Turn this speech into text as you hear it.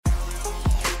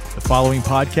The following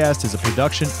podcast is a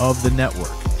production of the network.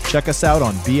 Check us out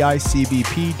on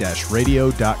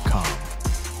bicbp-radio.com.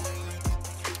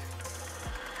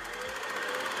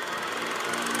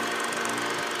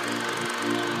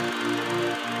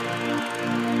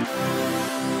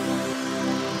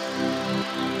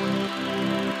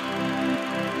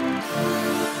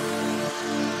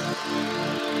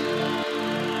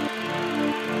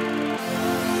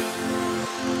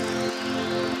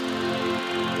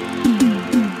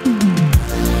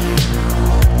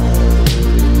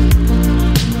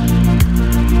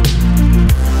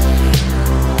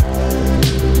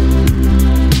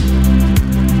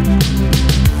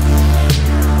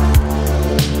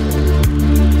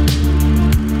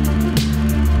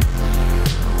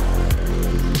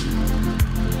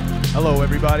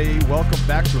 Welcome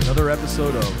back to another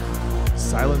episode of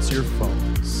Silence Your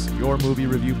Phones, your movie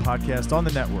review podcast on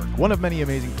the network. One of many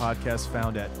amazing podcasts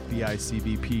found at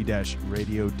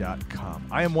bicbp-radio.com.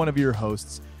 I am one of your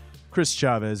hosts, Chris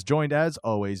Chavez, joined as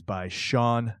always by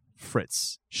Sean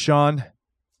Fritz. Sean,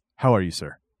 how are you,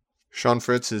 sir? Sean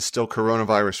Fritz is still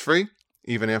coronavirus free,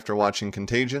 even after watching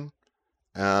Contagion.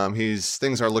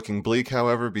 Things are looking bleak,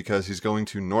 however, because he's going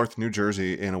to North New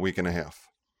Jersey in a week and a half.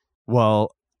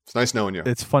 Well, it's nice knowing you.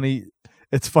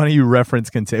 It's funny you reference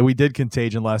Contagion. We did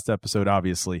Contagion last episode,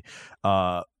 obviously.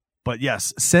 But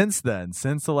yes, since the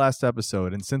last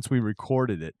episode, and since we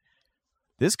recorded it,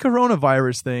 this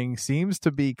coronavirus thing seems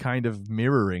to be kind of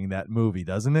mirroring that movie,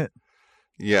 doesn't it?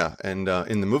 Yeah, and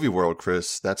in the movie world,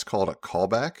 Chris, that's called a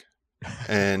callback.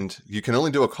 And you can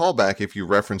only do a callback if you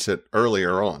reference it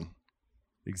earlier on.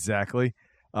 Exactly.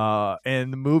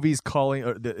 And the movie's calling,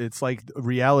 it's like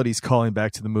reality's calling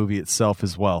back to the movie itself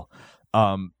as well.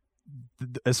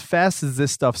 As fast as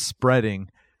this stuff's spreading,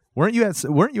 weren't you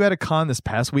at a con this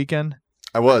past weekend?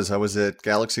 I was at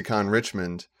GalaxyCon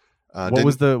Richmond. What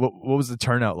was the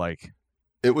turnout like?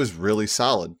 It was really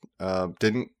solid.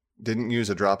 Didn't use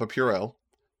a drop of Purell.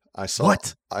 I saw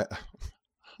what?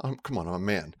 Come on, I'm a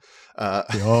man.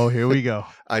 Here we go.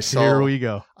 Here we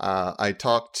go. I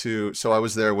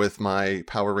was there with my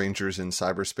Power Rangers in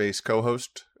Cyberspace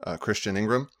co-host, Christian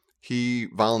Ingram. He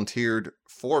volunteered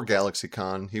for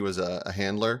GalaxyCon. He was a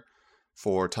handler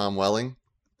for Tom Welling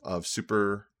of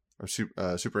Smallville.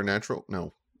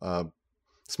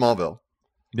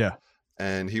 Yeah.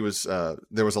 And he was,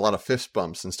 there was a lot of fist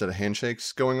bumps instead of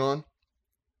handshakes going on.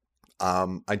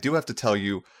 I do have to tell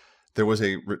you, there was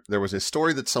a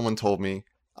story that someone told me.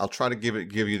 I'll try to give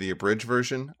you the abridged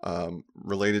version,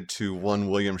 related to one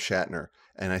William Shatner,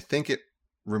 and I think it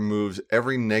removes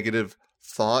every negative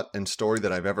thought and story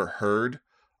that I've ever heard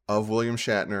of William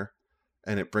Shatner,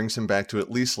 and it brings him back to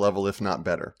at least level, if not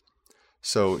better.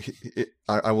 So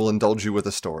I will indulge you with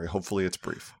a story. Hopefully, it's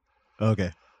brief.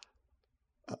 Okay.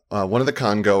 One of the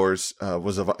con goers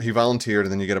he volunteered,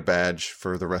 and then you get a badge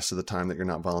for the rest of the time that you're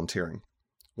not volunteering.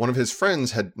 One of his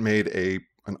friends had made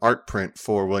an art print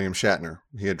for William Shatner.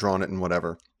 He had drawn it and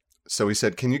whatever. So he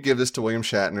said, "Can you give this to William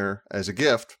Shatner as a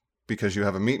gift because you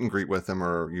have a meet and greet with him,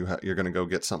 or you're going to go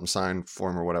get something signed for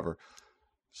him or whatever?"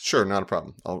 Sure, not a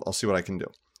problem. I'll see what I can do.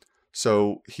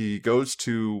 So he gets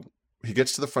to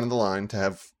the front of the line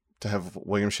to have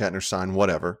William Shatner sign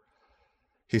whatever.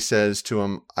 He says to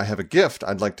him, "I have a gift.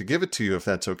 I'd like to give it to you if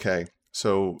that's okay."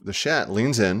 So the Shat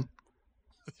leans in.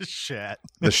 The Shat.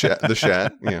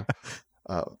 Yeah.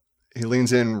 He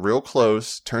leans in real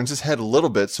close, turns his head a little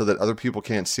bit so that other people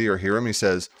can't see or hear him. He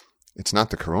says, "It's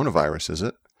not the coronavirus, is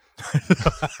it?"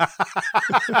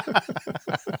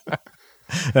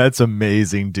 That's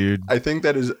amazing, dude. I think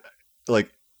that is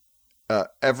like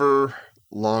ever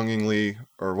longingly,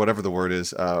 or whatever the word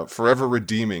is, forever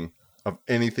redeeming of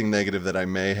anything negative that I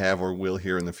may have or will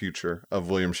hear in the future of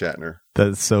William Shatner.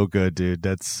 That's so good, dude.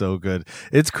 That's so good.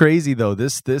 It's crazy though.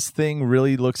 This thing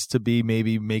really looks to be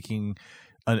maybe making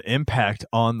an impact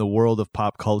on the world of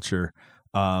pop culture.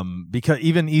 Because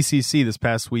even ECC this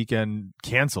past weekend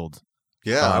canceled.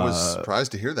 Yeah, I was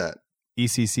surprised to hear that.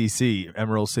 ECCC,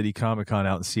 Emerald City Comic Con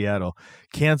out in Seattle,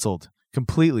 canceled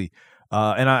completely.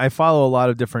 And I follow a lot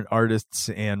of different artists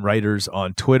and writers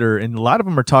on Twitter, and a lot of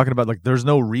them are talking about like there's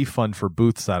no refund for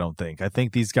booths. I don't think. I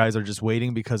think these guys are just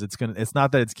waiting because it's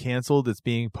not that it's canceled; it's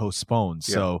being postponed.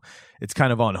 Yeah. So it's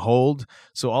kind of on hold.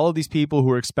 So all of these people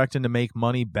who are expecting to make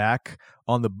money back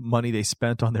on the money they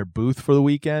spent on their booth for the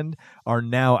weekend are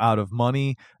now out of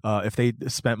money. If they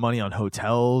spent money on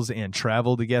hotels and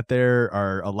travel to get there,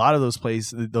 a lot of those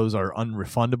those are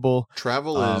unrefundable.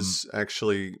 Travel is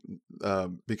actually,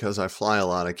 because I fly a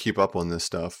lot, I keep up on this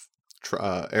stuff.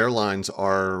 Airlines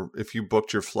are, if you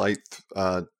booked your flight,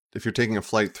 if you're taking a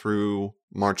flight through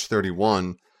March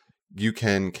 31, you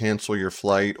can cancel your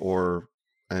flight or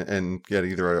and get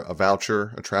either a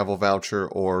voucher, a travel voucher,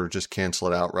 or just cancel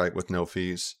it outright with no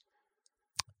fees.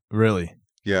 Really?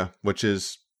 Yeah, which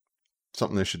is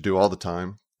something they should do all the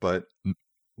time. But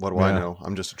what do I know?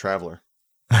 I'm just a traveler.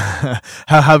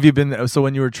 How have you been? So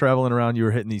when you were traveling around, you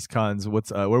were hitting these cons. Where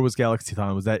was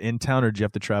GalaxyCon? Was that in town, or did you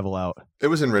have to travel out? It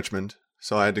was in Richmond,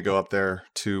 so I had to go up there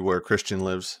to where Christian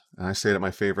lives, and I stayed at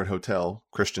my favorite hotel,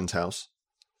 Christian's house.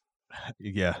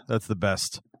 Yeah, that's the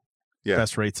best. Yeah,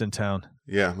 best rates in town.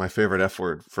 Yeah, my favorite F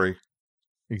word, free.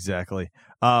 Exactly.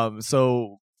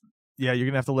 So yeah, you're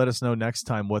gonna have to let us know next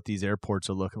time what these airports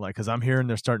are looking like, because I'm hearing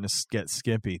they're starting to get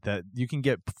skimpy. That you can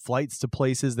get flights to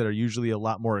places that are usually a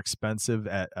lot more expensive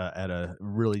at a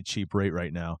really cheap rate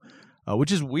right now,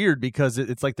 which is weird because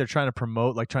it's like they're trying to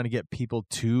promote, like trying to get people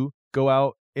to go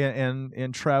out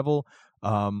and travel,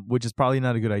 which is probably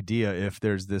not a good idea if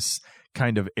there's this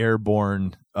kind of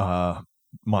airborne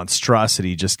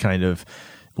monstrosity just kind of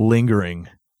lingering.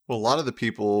 Well, a lot of the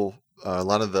people, a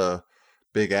lot of the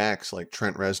big acts like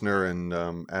Trent Reznor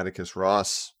and Atticus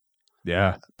Ross,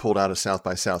 pulled out of South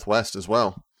by Southwest as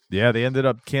well. Yeah, they ended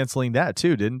up canceling that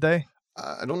too, didn't they?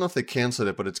 I don't know if they canceled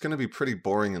it, but it's going to be pretty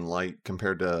boring and light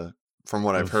compared to from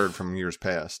what I've heard from years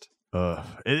past.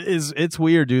 It's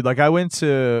weird, dude. Like I went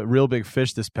to Real Big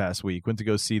Fish this past week, went to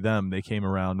go see them. They came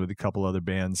around with a couple other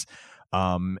bands.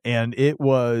 And it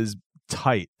was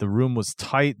tight. The room was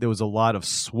tight. There was a lot of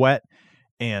sweat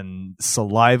and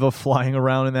saliva flying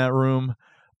around in that room.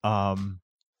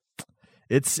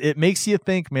 It makes you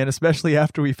think, man, especially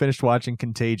after we finished watching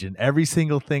Contagion. Every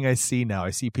single thing I see now, I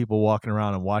see people walking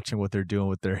around and watching what they're doing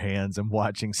with their hands. I'm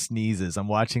watching sneezes. I'm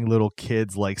watching little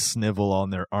kids like snivel on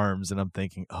their arms, and I'm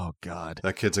thinking, oh God.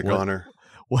 That kid's a goner.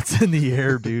 What's in the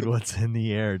air, dude? What's in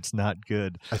the air? It's not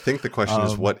good. I think the question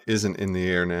is what isn't in the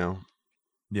air now.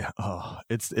 Yeah,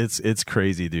 it's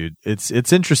crazy, dude. It's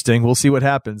interesting. We'll see what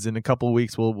happens in a couple of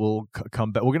weeks. We'll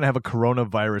come back. We're gonna have a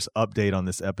coronavirus update on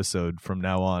this episode from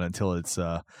now on until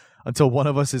until one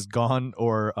of us is gone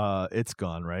or it's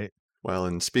gone, right? Well,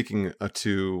 and speaking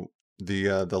to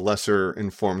the lesser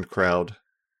informed crowd,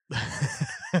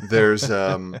 there's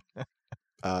the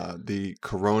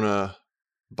Corona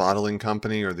bottling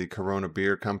company or the Corona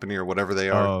beer company or whatever they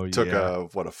are took a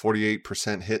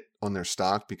 48% hit on their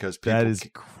stock because that is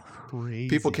crazy.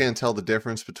 People can't tell the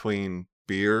difference between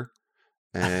beer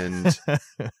and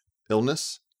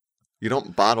illness. You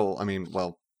don't bottle. I mean,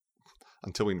 well,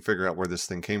 until we can figure out where this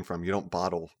thing came from, you don't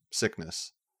bottle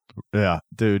sickness. Yeah,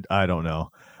 dude, I don't know.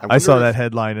 I saw that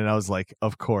headline and I was like,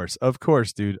 of course,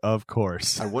 dude, of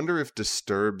course. I wonder if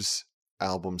Disturbed's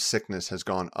album Sickness has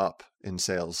gone up in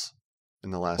sales in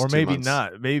the last 2 months. Or maybe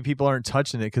not. Maybe people aren't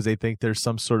touching it because they think there's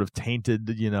some sort of tainted,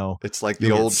 It's like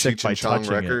the old Cheech and Chong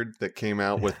record that came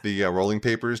out with the rolling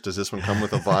papers. Does this one come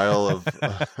with a vial of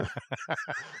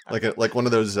like one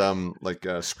of those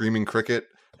screaming cricket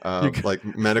like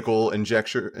medical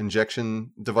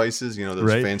injection devices?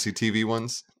 Those fancy TV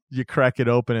ones. You crack it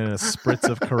open and a spritz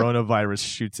of coronavirus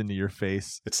shoots into your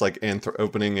face. It's like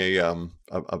opening an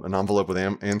envelope with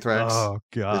anthrax. Oh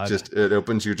God! It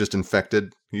opens. You're just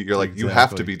infected. You're like You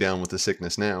have to be down with the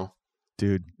sickness now,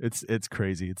 dude. It's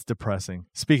crazy. It's depressing.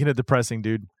 Speaking of depressing,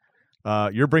 dude,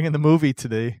 you're bringing the movie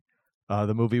today.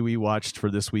 The movie we watched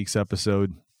for this week's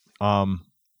episode. I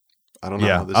don't know.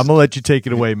 Yeah, I'm gonna let you take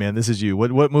it away, man. This is you.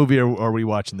 What movie are we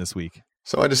watching this week?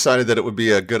 So I decided that it would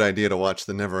be a good idea to watch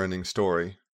The Never-Ending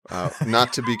Story.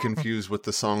 Not to be confused with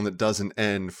the song that doesn't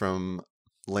end from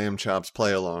Lamb Chop's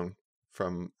Play Along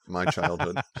from my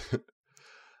childhood.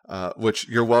 Which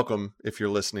you're welcome if you're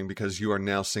listening because you are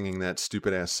now singing that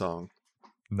stupid ass song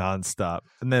nonstop,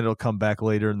 and then it'll come back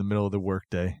later in the middle of the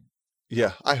workday.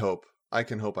 Yeah, I hope I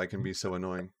can be so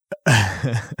annoying.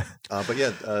 But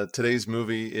yeah, today's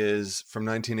movie is from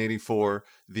 1984,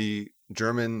 the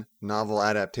German novel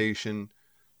adaptation,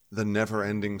 The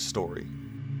Never-Ending Story.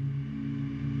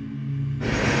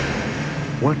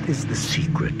 What is the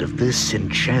secret of this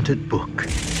enchanted book?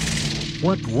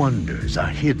 What wonders are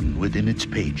hidden within its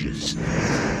pages?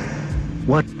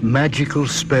 What magical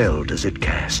spell does it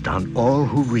cast on all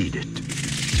who read it?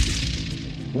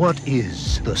 What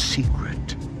is the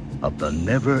secret of the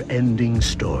never-ending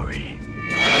story?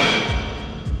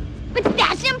 But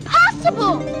that's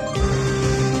impossible!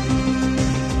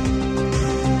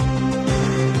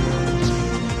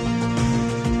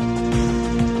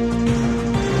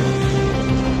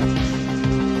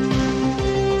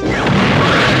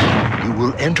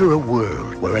 Enter a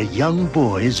world where a young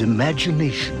boy's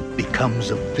imagination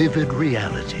becomes a vivid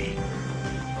reality.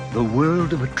 The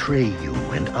world of Atreyu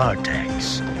and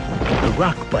Artax, the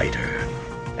Rockbiter,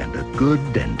 and a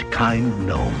good and kind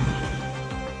gnome.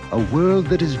 A world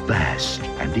that is vast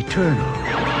and eternal,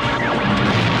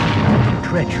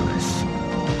 treacherous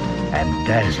and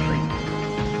dazzling,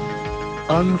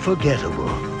 unforgettable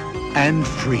and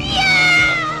free.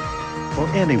 For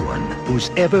anyone who's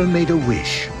ever made a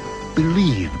wish,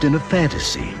 believed in a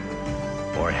fantasy,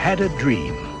 or had a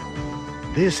dream,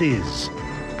 this is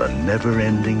the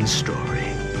never-ending story.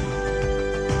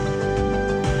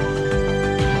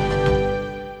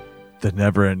 The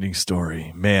Never-Ending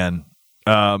Story. Man,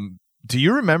 do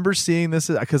you remember seeing this?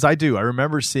 Because I do. I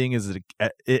remember seeing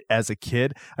it as a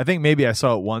kid. I think maybe I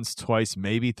saw it once, twice,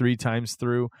 maybe 3 times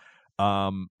through.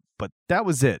 But that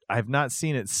was it. I've not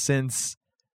seen it since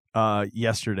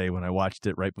yesterday when I watched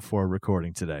it right before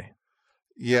recording today.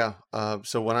 Yeah.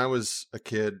 So when I was a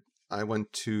kid, I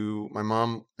went to, my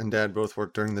mom and dad both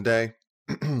worked during the day,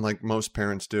 like most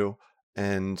parents do.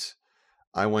 And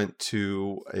I went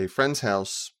to a friend's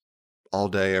house all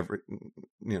day,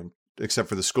 except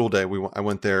for the school day. I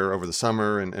went there over the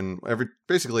summer and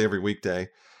basically every weekday.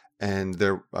 And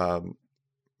there,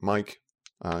 Mike,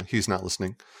 he's not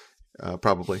listening,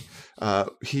 probably.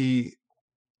 He's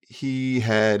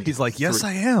like, yes,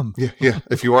 I am. Yeah.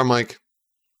 If you are Mike,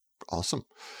 awesome.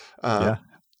 Yeah.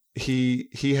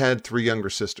 He had 3 younger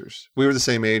sisters. We were the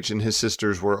same age, and his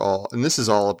sisters were all, and this is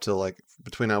all up to like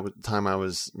between the time I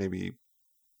was maybe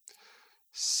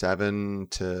 6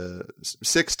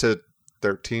 to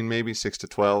 13, maybe 6 to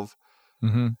 12.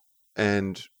 Mm-hmm.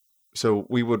 And so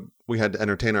we had to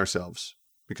entertain ourselves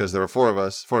because there were 4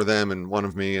 of them and one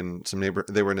of me and some neighbor.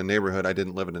 They were in a neighborhood. I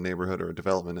didn't live in a neighborhood or a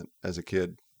development as a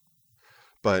kid,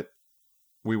 but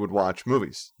we would watch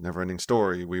movies. Never-Ending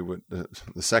Story. We would the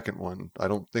second one. I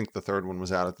don't think the third one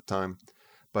was out at the time,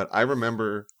 but I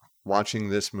remember watching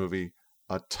this movie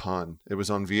a ton. It was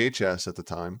on VHS at the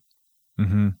time.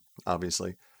 Mm-hmm.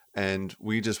 Obviously, and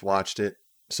we just watched it.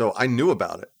 So I knew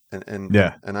about it, and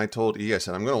I told E, I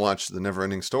said, I'm going to watch The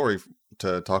Never-Ending Story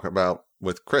to talk about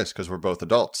with Chris because we're both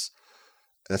adults.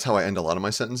 That's how I end a lot of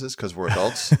my sentences because we're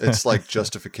adults. It's like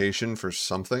justification for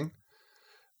something,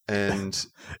 and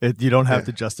you don't have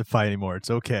to justify anymore. It's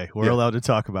okay. We're allowed to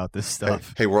talk about this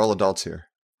stuff. Hey, we're all adults here.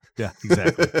 Yeah,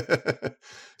 exactly.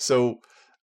 So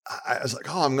I was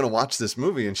like, oh, I'm going to watch this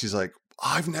movie, and she's like,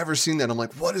 I've never seen that. I'm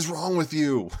like, what is wrong with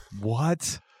you?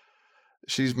 What?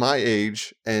 She's my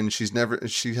age and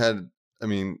I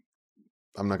mean,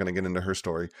 I'm not going to get into her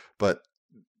story, but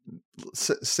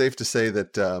safe to say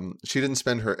that she didn't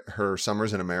spend her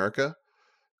summers in America.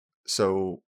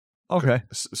 So, okay.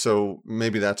 So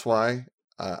maybe that's why.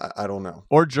 I don't know.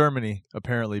 Or Germany,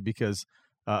 apparently, because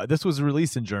this was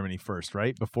released in Germany first,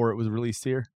 right? Before it was released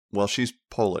here? Well, she's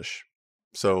Polish.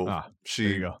 So there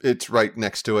you go. It's right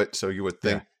next to it. So you would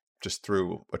think just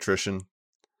through attrition.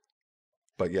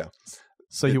 But yeah.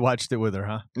 So you watched it with her,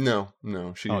 huh? No.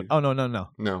 She. Oh no.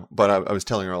 No, but I was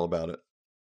telling her all about it.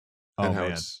 Oh, and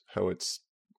man. how it's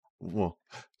well.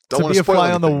 Don't want to spoil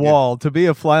anything. To be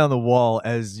a fly on the wall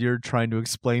as you're trying to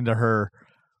explain to her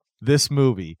this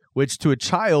movie, which to a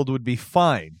child would be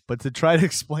fine, but to try to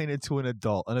explain it to an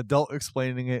adult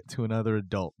explaining it to another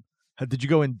adult. Did you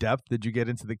go in depth? Did you get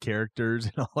into the characters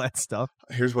and all that stuff?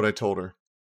 Here's what I told her.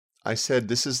 I said,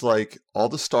 this is like all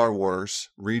the Star Wars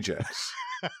rejects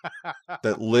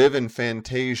that live in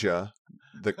Fantasia,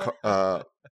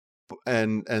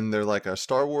 and they're like a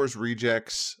Star Wars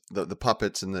rejects, the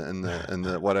puppets and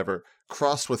the whatever,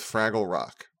 crossed with Fraggle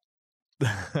Rock.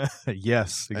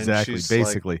 Yes, exactly.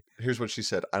 Basically, like, here's what she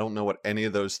said. I don't know what any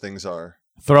of those things are.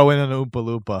 Throw in an Oompa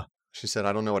Loompa. She said,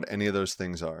 I don't know what any of those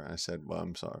things are. I said, well,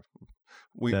 I'm sorry.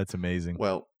 That's amazing.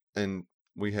 Well, and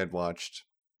we had watched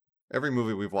every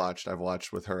movie we've watched. I've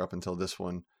watched with her up until this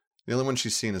one. The only one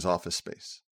she's seen is Office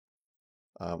Space.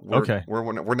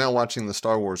 We're now watching the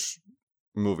Star Wars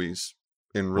movies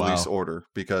in release order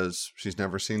because she's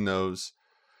never seen those.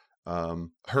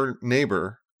 Her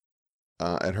neighbor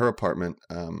at her apartment,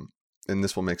 and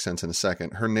this will make sense in a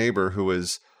second. Her neighbor, who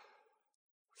is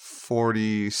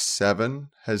 47,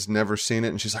 has never seen it,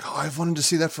 and she's like, oh, I've wanted to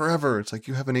see that forever. It's like,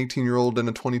 you have an 18-year-old and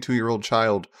a 22-year-old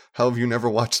child. How have you never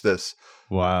watched this?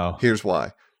 Wow. Here's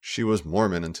why. She was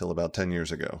Mormon until about 10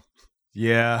 years ago.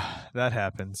 Yeah, that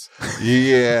happens.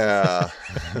 Yeah.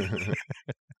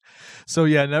 So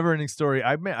yeah, Never-Ending Story.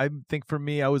 I think for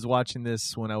me, I was watching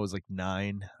this when I was like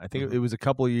 9. I think it was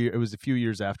it was a few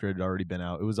years after it had already been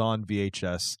out. It was on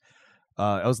VHS.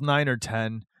 I was 9 or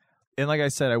 10. And like I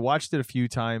said, I watched it a few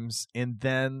times, and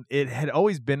then it had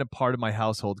always been a part of my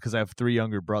household because I have 3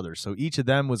 younger brothers. So each of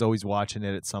them was always watching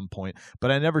it at some point,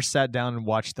 but I never sat down and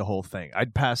watched the whole thing.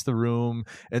 I'd pass the room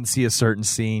and see a certain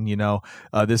scene,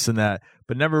 this and that,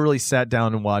 but never really sat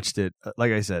down and watched it,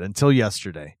 like I said, until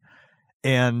yesterday.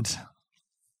 And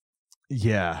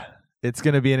Yeah, it's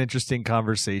going to be an interesting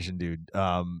conversation, dude.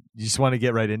 You just want to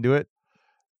get right into it?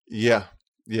 Yeah.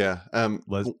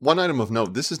 One item of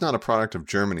note, this is not a product of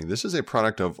Germany. This is a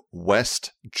product of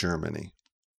West Germany.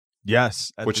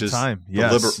 Yes, at which the is time.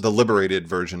 Yes. the liberated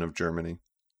version of Germany.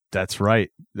 That's right.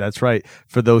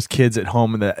 For those kids at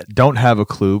home that don't have a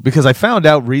clue, because I found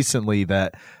out recently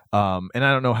that, and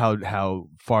I don't know how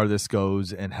far this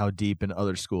goes and how deep in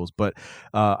other schools, but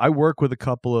I work with a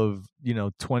couple of,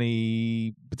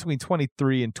 between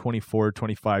 23 and 24,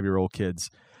 25-year-old kids.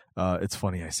 It's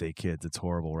funny I say kids. It's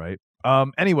horrible, right?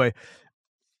 Anyway,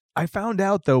 I found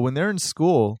out, though, when they're in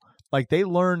school, like they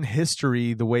learn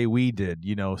history the way we did,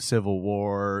 Civil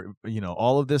War,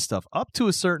 all of this stuff up to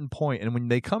a certain point. And when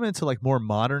they come into like more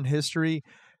modern history,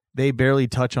 they barely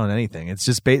touch on anything. It's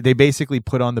just they basically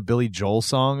put on the Billy Joel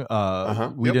song,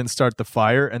 We Didn't Start the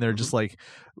Fire, and they're just like,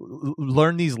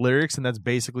 learn these lyrics, and that's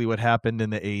basically what happened in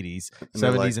the 80s,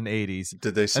 70s, and 80s.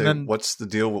 Did they say, what's the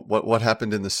deal? What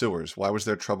happened in the sewers? Why was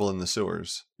there trouble in the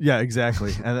sewers? Yeah,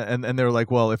 exactly. and they're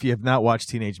like, well, if you have not watched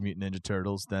Teenage Mutant Ninja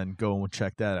Turtles, then go and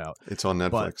check that out. It's on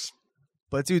Netflix.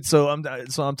 But dude, so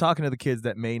I'm talking to the kids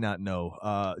that may not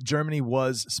know. Germany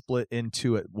was split in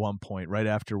two at one point, right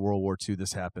after World War II.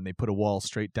 This happened. They put a wall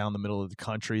straight down the middle of the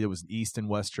country. There was East and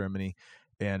West Germany.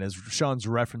 And as Sean's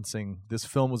referencing, this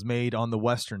film was made on the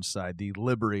Western side, the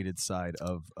liberated side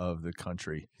of the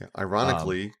country. Yeah,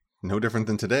 ironically, no different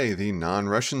than today, the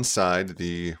non-Russian side,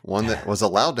 the one that was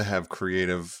allowed to have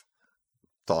creative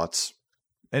thoughts.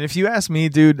 And if you ask me,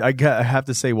 dude, I have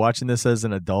to say, watching this as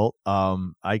an adult,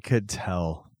 I could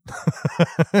tell.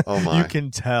 Oh my! You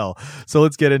can tell. So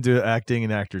let's get into acting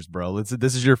and actors, bro.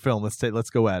 This is your film. Let's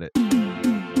go at it.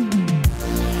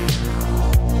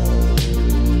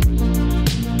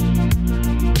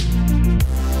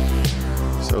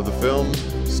 So the film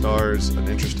stars an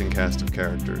interesting cast of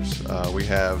characters. We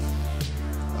have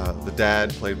the dad,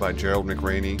 played by Gerald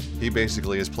McRaney. He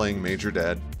basically is playing Major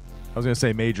Dad. I was going to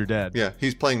say Major Dad. Yeah,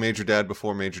 he's playing Major Dad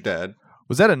before Major Dad.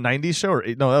 Was that a 90s show?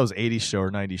 No, that was 80s show or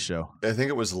 90s show. I think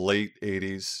it was late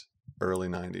 80s, early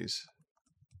 90s.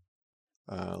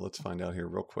 Let's find out here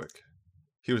real quick.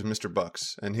 He was Mr.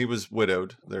 Bucks, and he was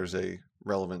widowed. There's a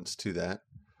relevance to that.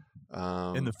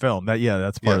 In the film.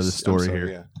 That's part of the story here.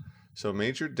 Yeah. So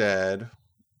Major Dad,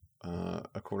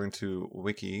 according to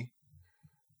Wiki,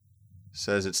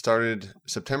 says it started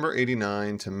September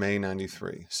 89 to May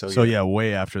 93. So yeah,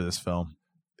 way after this film.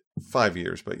 5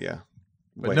 years, but yeah.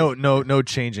 But no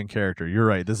change in character. You're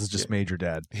right. This is just Major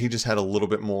Dad. He just had a little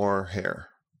bit more hair.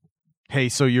 Hey,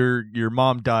 so your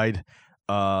mom died.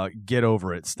 Get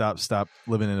over it. Stop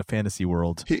living in a fantasy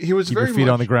world. He was Keep very your feet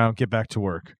much on the ground. Get back to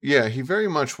work. Yeah, he very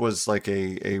much was like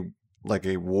a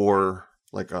war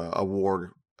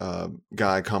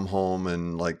guy come home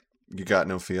and like, you got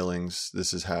no feelings.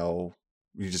 This is how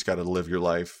you just got to live your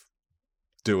life.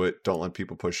 Do it. Don't let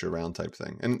people push you around type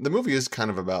thing. And the movie is kind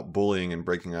of about bullying and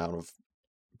breaking out of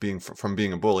from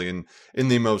being a bully and in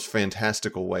the most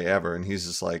fantastical way ever. And he's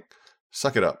just like,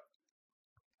 suck it up.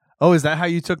 Oh, is that how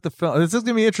you took the film? This is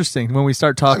going to be interesting when we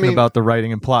start talking about the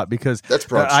writing and plot, because that's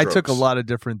broad I strokes. took a lot of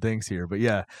different things here. But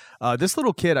yeah, this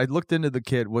little kid, I looked into the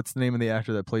kid. What's the name of the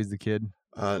actor that plays the kid?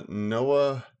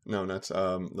 Noah. No, that's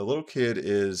the little kid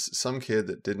is some kid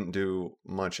that didn't do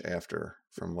much after.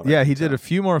 From what he did a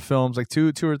few more films, like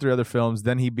two or three other films.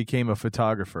 Then he became a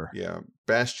photographer. Yeah,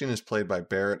 Bastian is played by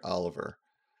Barrett Oliver.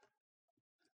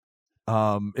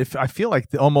 If I feel like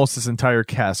almost this entire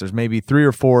cast, there's maybe 3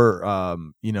 or 4,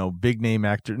 big name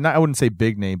actors. I wouldn't say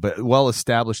big name, but well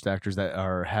established actors that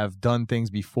have done things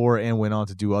before and went on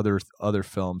to do other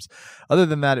films. Other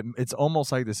than that, it's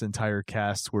almost like this entire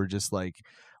cast were just like,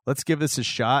 let's give this a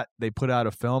shot. They put out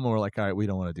a film and we're like, all right, we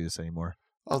don't want to do this anymore.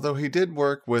 Although he did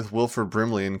work with Wilford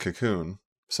Brimley in Cocoon,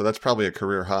 so that's probably a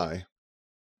career high.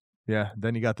 Yeah.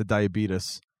 Then you got the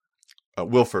diabetes.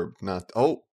 Wilford, not.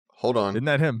 Oh, hold on. Isn't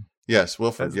that him? Yes,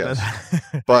 Wilford. Yes,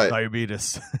 but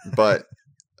diabetes. But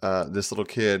this little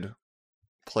kid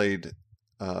played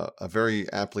a very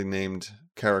aptly named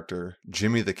character,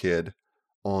 Jimmy the Kid,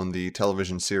 on the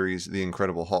television series The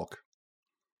Incredible Hulk.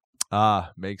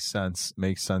 Makes sense.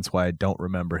 Makes sense why I don't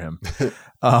remember him. So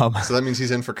that means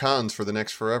he's in for cons for the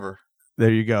next forever.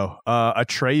 There you go.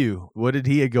 Atreyu, what did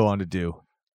he go on to do?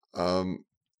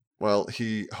 Well,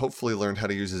 he hopefully learned how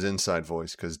to use his inside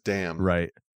voice, because damn. Right,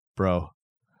 bro.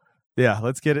 Yeah,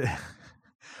 let's get it.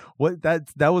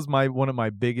 That was one of my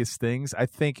biggest things. I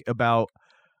think about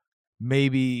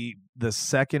maybe the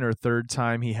second or third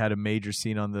time he had a major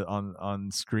scene on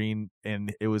screen,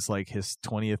 and it was like his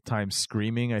 20th time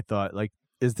screaming. I thought, like,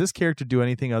 is this character do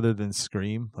anything other than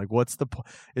scream? Like, what's the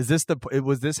is this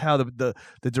was this how the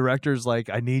director's like,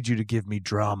 I need you to give me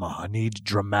drama, I need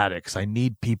dramatics, I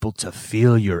need people to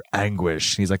feel your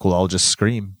anguish. And he's like, well, I'll just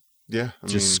scream. Yeah,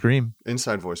 Scream.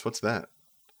 Inside voice. What's that?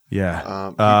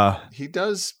 Yeah. He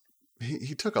does.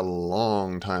 He took a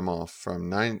long time off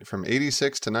from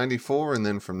 86 to 94, and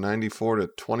then from 94 to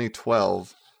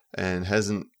 2012, and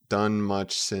hasn't done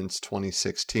much since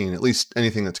 2016. At least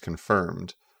anything that's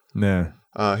confirmed. Yeah.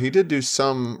 He did do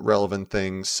some relevant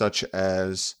things, such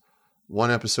as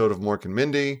one episode of Mork and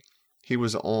Mindy. He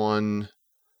was on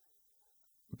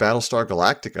Battlestar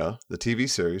Galactica, the TV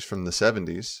series from the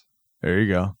 70s. There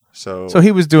you go. So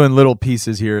he was doing little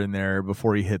pieces here and there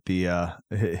before he hit the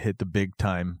hit the big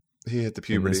time. He hit the in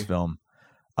puberty. this film.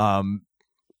 The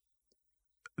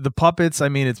puppets, I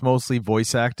mean, it's mostly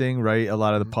voice acting, right? A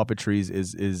lot of the puppetry is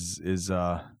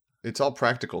it's all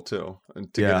practical too.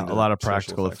 A lot of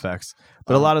practical effects.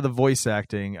 But a lot of the voice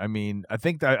acting, I mean, I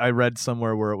think that I read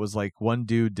somewhere where it was like one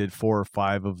dude did 4 or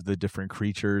 5 of the different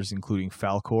creatures, including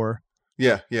Falkor.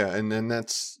 Yeah, and then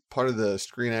that's part of the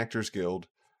Screen Actors Guild.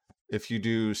 If you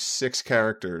do 6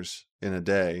 characters in a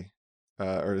day,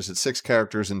 or is it 6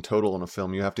 characters in total in a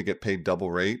film, you have to get paid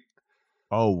double rate.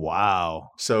 Oh, wow.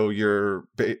 So you're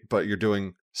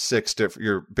doing 6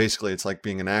 different, it's like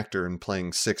being an actor and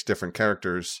playing 6 different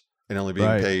characters and only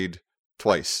being paid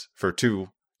twice for 2,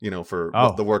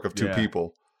 the work of 2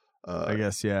 people. I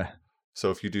guess, yeah.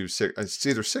 So if you do 6, it's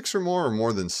either 6 or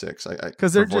more than 6.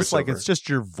 Because they're just like, it's just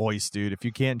your voice, dude. If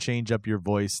you can't change up your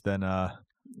voice, then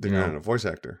you're not a voice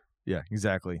actor. Yeah,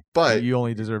 exactly. But you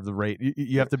only deserve the rate.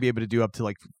 You have to be able to do up to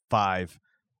like 5,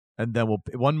 and then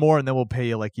one more, and then we'll pay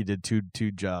you like you did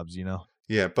two jobs.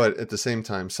 Yeah, but at the same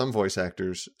time, some voice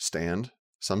actors stand,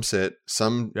 some sit,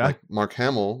 some like Mark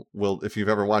Hamill will. If you've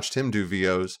ever watched him do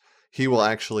VOs, he will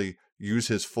actually use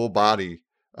his full body.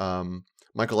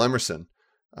 Michael Emerson,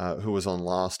 who was on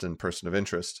Lost and Person of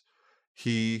Interest,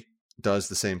 he does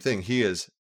the same thing. He is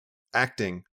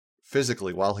acting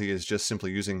physically while he is just simply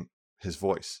using his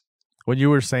voice. When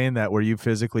you were saying that, were you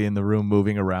physically in the room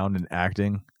moving around and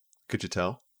acting? Could you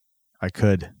tell? I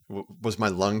could. Was my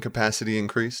lung capacity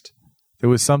increased? There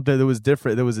was something that was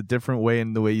different. There was a different way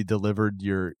in the way you delivered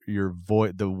your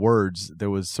voice, the words. There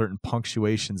was certain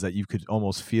punctuations that you could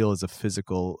almost feel as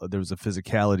there was a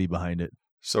physicality behind it.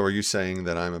 So are you saying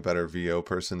that I'm a better VO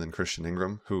person than Christian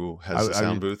Ingram, who has a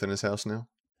sound booth in his house now?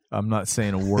 I'm not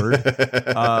saying a word,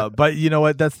 but you know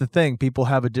what? That's the thing. People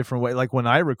have a different way. Like when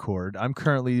I record, I'm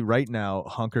currently right now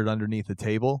hunkered underneath a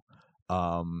table.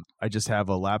 I just have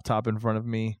a laptop in front of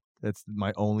me. That's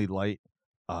my only light.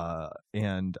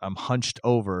 And I'm hunched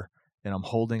over and I'm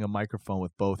holding a microphone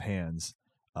with both hands,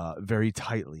 very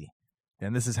tightly.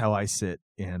 And this is how I sit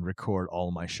and record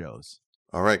all my shows.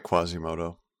 All right,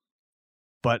 Quasimodo.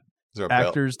 But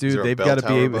actors, dude, they've got to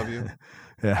be able.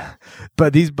 Yeah,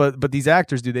 but these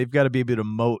actors, dude, they've got to be able to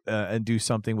moat and do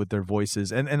something with their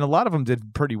voices, and a lot of them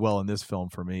did pretty well in this film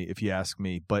for me, if you ask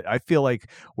me. But I feel like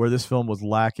where this film was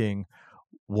lacking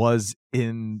was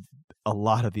in a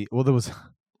lot of there was,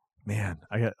 man,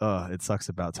 it sucks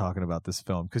about talking about this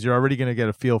film because you're already gonna get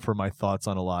a feel for my thoughts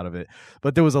on a lot of it.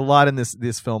 But there was a lot in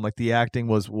this film, like the acting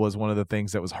was one of the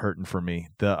things that was hurting for me.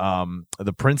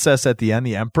 The princess at the end,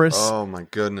 the Empress. Oh my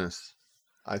goodness.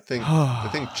 I think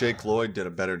Jake Lloyd did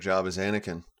a better job as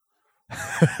Anakin.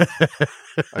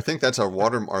 I think that's our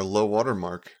low water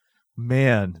mark.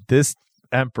 Man, this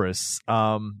Empress.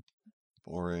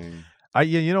 Boring. I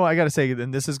got to say,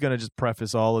 and this is going to just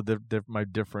preface all of my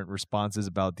different responses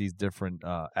about these different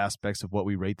aspects of what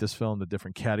we rate this film, the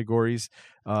different categories.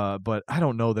 But I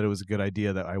don't know that it was a good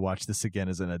idea that I watch this again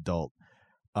as an adult.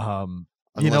 Unless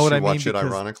you know what I mean? Watch it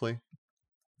ironically.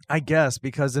 I guess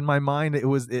because in my mind it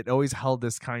always held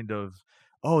this kind of,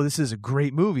 oh, this is a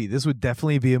great movie. This would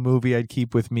definitely be a movie I'd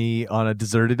keep with me on a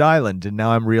deserted island. And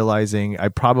now I'm realizing I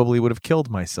probably would have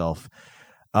killed myself.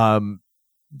 Let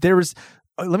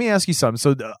me ask you something.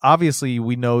 So obviously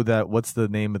we know that what's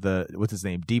his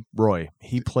name? Deep Roy.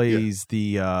 He plays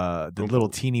the little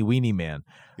teeny weeny man.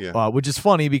 Yeah. Which is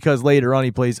funny because later on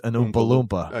he plays an Oompa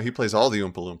Loompa. He plays all the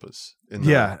Oompa Loompas.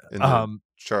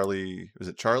 Charlie, was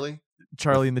it Charlie?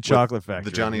 Charlie in the Chocolate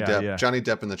Factory. The Johnny Depp. Yeah. Johnny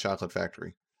Depp in the Chocolate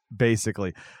Factory.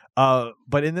 Basically.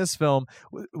 But in this film,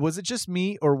 was it just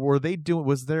me, or was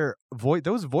there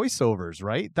those voiceovers,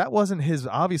 right? That wasn't his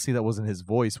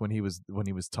voice when he was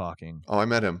talking. Oh, I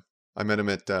met him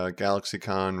at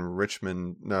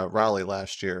GalaxyCon Raleigh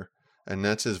last year, and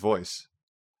that's his voice.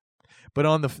 But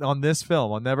on this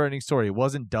film, on Neverending Story, it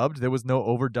wasn't dubbed. There was no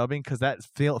overdubbing because that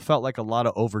felt like a lot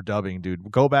of overdubbing, dude.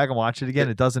 Go back and watch it again.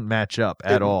 It doesn't match up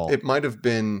at all. It might have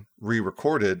been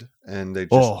re-recorded, and they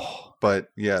just. But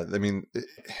yeah, I mean,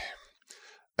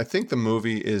 I think the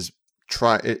movie is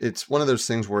it's one of those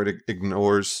things where it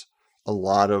ignores a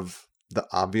lot of the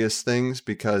obvious things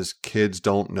because kids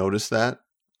don't notice that.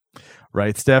 Right.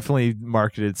 It's definitely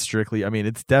marketed strictly. I mean,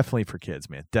 it's definitely for kids,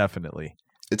 man. Definitely.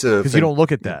 Because you don't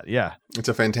look at that. Yeah. It's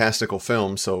a fantastical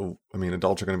film. So, I mean,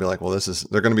 adults are going to be like, well,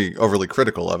 they're going to be overly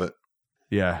critical of it.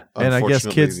 Yeah. And I guess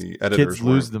kids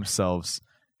lose themselves.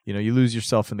 You know, you lose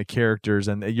yourself in the characters,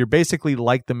 and you're basically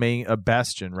like the main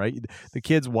Bastian, right? The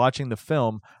kids watching the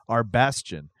film are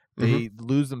Bastian. They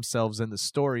lose themselves in the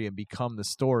story and become the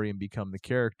story and become the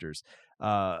characters.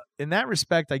 In that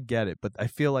respect, I get it, but I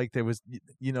feel like there was,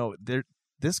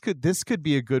 this could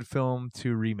be a good film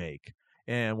to remake.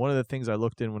 And one of the things I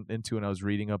looked into when I was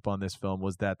reading up on this film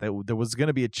was that there was going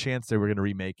to be a chance they were going to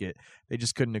remake it. They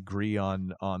just couldn't agree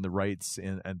on the rights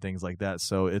and things like that.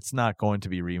 So it's not going to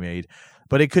be remade,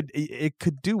 but it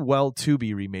could do well to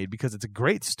be remade because it's a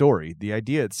great story. The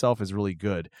idea itself is really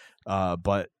good,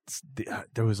 but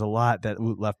there was a lot that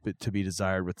left it to be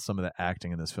desired with some of the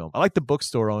acting in this film. I like the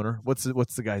bookstore owner. What's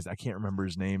the guy's? I can't remember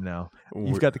his name now.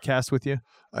 You've got the cast with you?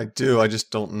 I do. I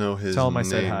just don't know his name. Tell him I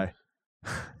said hi.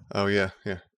 Oh yeah.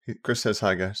 Chris says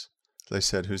hi, guys. They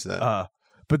said, "Who's that?"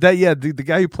 But the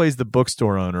guy who plays the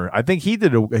bookstore owner, I think he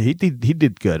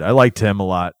did good. I liked him a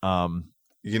lot.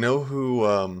 You know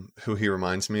who he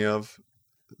reminds me of?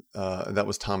 That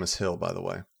was Thomas Hill, by the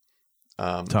way.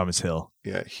 Thomas Hill.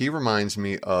 Yeah, he reminds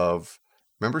me of.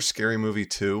 Remember Scary Movie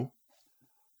 2?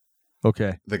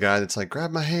 Okay. The guy that's like,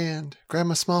 grab my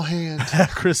small hand.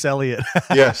 Chris Elliott.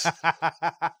 Yes.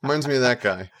 Reminds me of that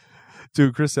guy.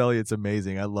 Dude, Chris Elliott's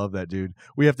amazing. I love that dude.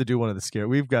 We have to do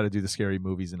we've got to do the scary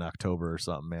movies in October or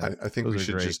something, man. I think we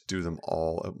should just do them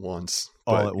all at once.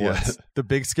 Once. The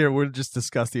big scare, we'll just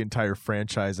discuss the entire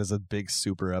franchise as a big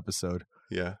super episode.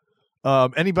 Yeah.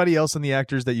 Anybody else in the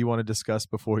actors that you want to discuss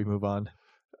before we move on?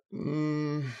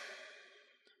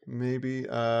 Maybe.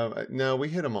 No, we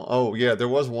hit them all. Oh, yeah. There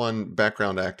was one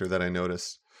background actor that I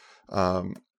noticed.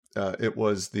 It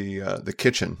was the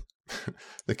kitchen.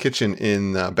 The kitchen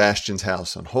in Bastian's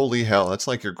house. And holy hell, that's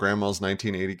like your grandma's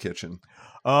 1980 kitchen.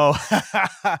 Oh,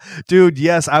 dude,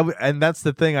 yes. And that's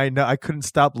the thing. I know I couldn't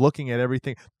stop looking at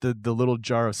everything. The little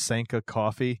jar of Sanka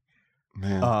coffee.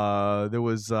 Man. There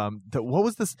was what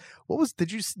was this?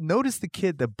 Did you notice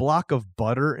the block of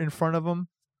butter in front of him?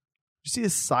 Did you see the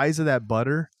size of that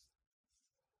butter?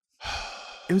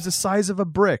 It was the size of a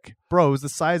brick. Bro, it was the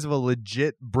size of a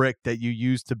legit brick that you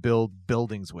use to build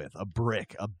buildings with. A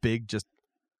brick, a big just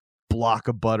block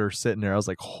of butter sitting there. I was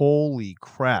like, holy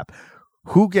crap.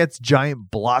 Who gets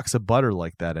giant blocks of butter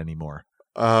like that anymore?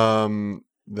 The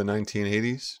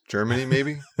 1980s, Germany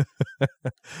maybe.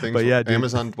 But yeah, dude,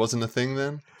 Amazon wasn't a thing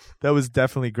then. That was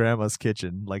definitely grandma's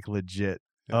kitchen, like legit.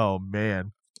 Yeah. Oh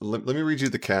man. Let me read you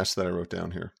the cast that I wrote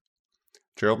down here.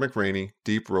 Gerald McRaney,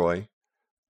 Deep Roy,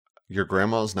 your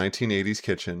grandma's 1980s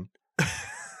kitchen,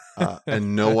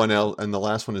 and no one else. And the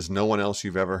last one is no one else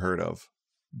you've ever heard of.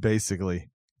 Basically,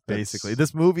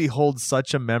 this movie holds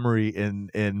such a memory in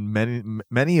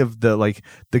many of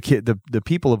the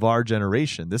people of our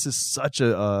generation. This is such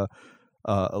a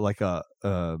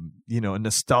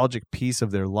nostalgic piece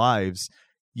of their lives.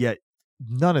 Yet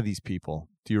none of these people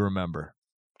do you remember?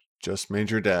 Just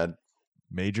Major Dad,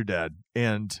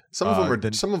 and some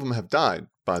of them have died,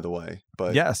 by the way.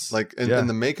 But yes, and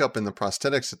the makeup and the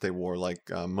prosthetics that they wore, like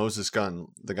Moses Gunn,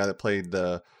 the guy that played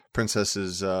the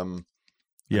princess's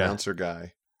announcer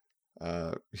guy.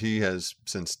 He has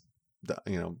since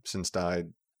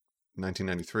died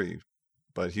 1993,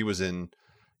 but he was in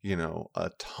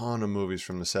a ton of movies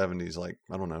from the 70s, like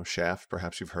I don't know, Shaft.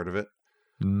 Perhaps you've heard of it.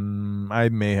 I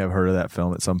may have heard of that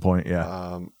film at some point.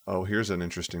 Yeah. Here's an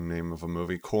interesting name of a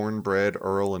movie: Cornbread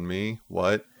Earl and Me.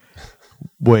 What?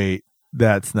 Wait,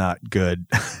 that's not good.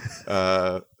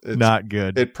 Not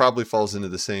good. It probably falls into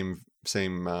the same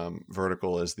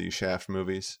vertical as the Shaft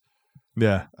movies.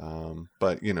 Yeah.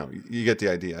 But you get the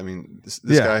idea. I mean, this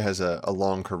guy has a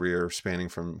long career spanning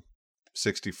from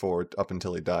 64 up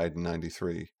until he died in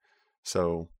 93.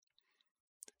 So,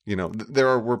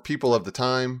 there were people of the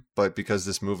time, but because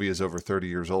this movie is over 30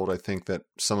 years old, I think that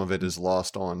some of it is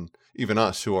lost on even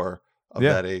us who are of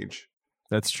that age.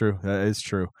 That's true. That is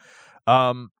true.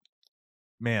 Man,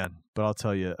 but I'll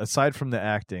tell you, aside from the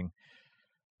acting,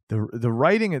 the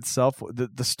writing itself,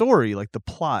 the story, like the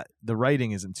plot, the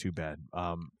writing isn't too bad.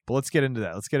 But let's get into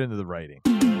that. Let's get into the writing.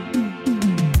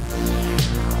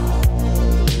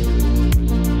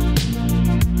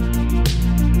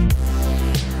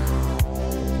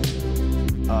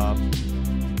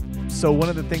 So one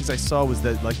of the things I saw was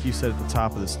that, like you said at the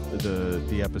top of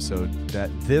the episode,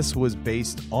 that this was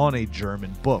based on a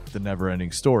German book, The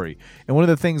Neverending Story. And one of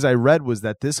the things I read was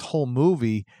that this whole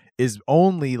movie is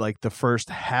only like the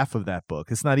first half of that book.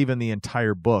 It's not even the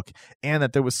entire book. And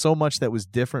that there was so much that was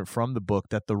different from the book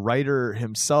that the writer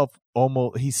himself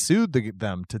he sued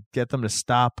them to get them to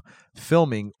stop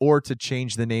filming or to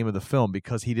change the name of the film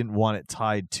because he didn't want it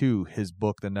tied to his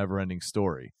book, The Neverending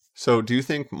Story. So, do you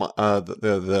think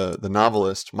the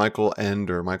novelist Michael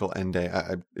Ende,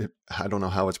 I don't know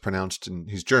how it's pronounced, and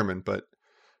he's German, but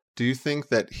do you think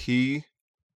that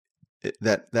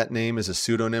that name is a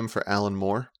pseudonym for Alan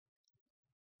Moore?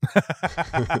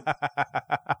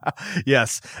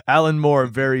 Yes, Alan Moore,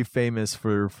 very famous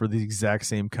for the exact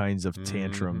same kinds of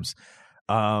tantrums.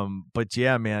 But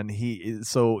yeah, man,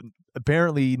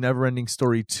 apparently Neverending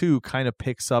Story 2 kind of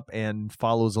picks up and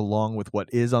follows along with what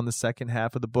is on the second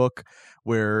half of the book,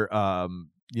 where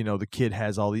the kid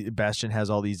Bastian has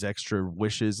all these extra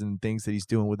wishes and things that he's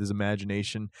doing with his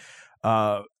imagination.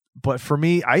 But for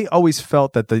me, I always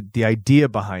felt that the idea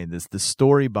behind this, the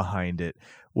story behind it,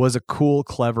 was a cool,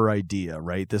 clever idea,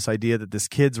 right? This idea that this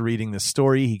kid's reading this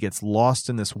story, he gets lost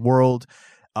in this world,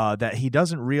 that he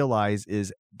doesn't realize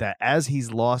is that as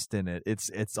he's lost in it,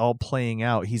 it's all playing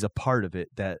out. He's a part of it.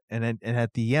 And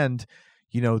at the end,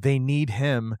 they need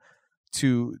him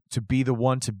to be the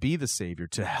one to be the savior,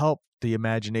 to help the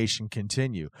imagination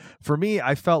continue. For me,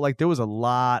 I felt like there was a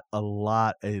lot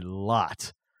of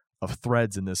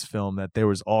threads in this film, that there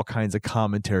was all kinds of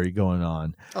commentary going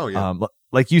on. Oh yeah.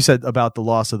 Like you said about the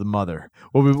loss of the mother.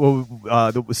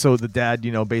 So the dad,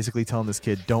 basically telling this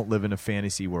kid, don't live in a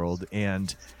fantasy world.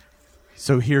 And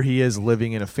so here he is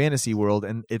living in a fantasy world,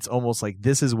 and it's almost like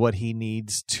this is what he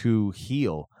needs to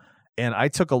heal. And I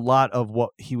took a lot of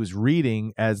what he was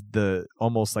reading as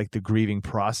almost like the grieving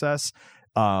process.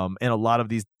 And a lot of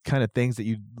these kind of things that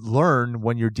you learn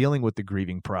when you're dealing with the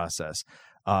grieving process.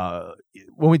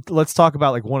 Let's talk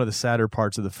about like one of the sadder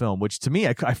parts of the film, which to me,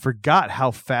 I forgot how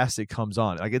fast it comes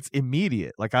on. Like it's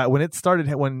immediate. Like when it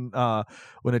started, when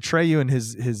Atreyu and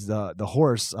his the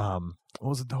horse, what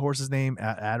was it, the horse's name?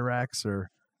 Adarax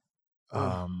or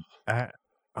oh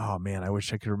man, I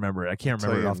wish I could remember it. I can't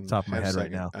remember it off the top of my head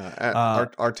right now.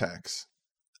 Artax.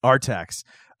 Artax.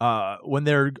 When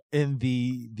they're in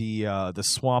the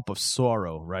swamp of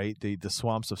sorrow, right? The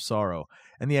swamps of sorrow.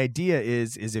 And the idea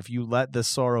is if you let the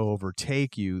sorrow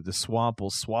overtake you, the swamp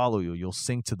will swallow you. You'll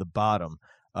sink to the bottom,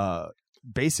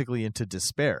 basically into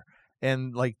despair.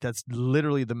 And like that's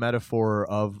literally the metaphor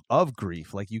of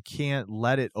grief. Like you can't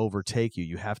let it overtake you.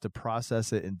 You have to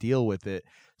process it and deal with it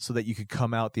so that you could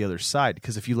come out the other side.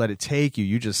 Because if you let it take you,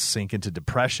 you just sink into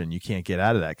depression. You can't get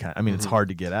out of that kind. I mean, it's hard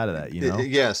to get out of that,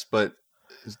 Yes, but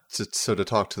to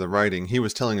talk to the writing, he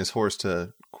was telling his horse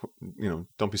to,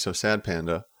 don't be so sad,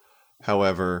 Panda.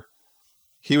 However,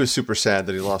 he was super sad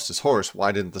that he lost his horse.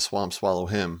 Why didn't the swamp swallow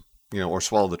him, or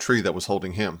swallow the tree that was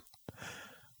holding him?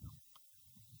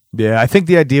 Yeah, I think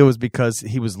the idea was because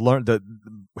he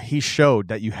showed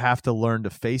that you have to learn to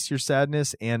face your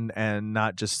sadness and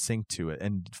not just sink to it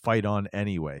and fight on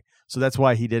anyway. So that's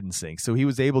why he didn't sink. So he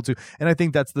was able to, and I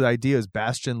think that's the idea is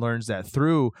Bastian learns that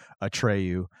through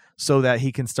Atreyu so that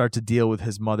he can start to deal with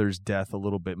his mother's death a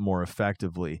little bit more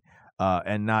effectively.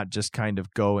 And not just kind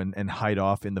of go and hide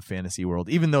off in the fantasy world,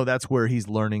 even though that's where he's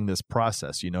learning this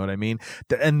process. You know what I mean?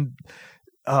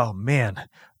 Oh man,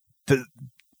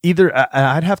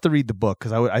 I'd have to read the book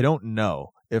because I don't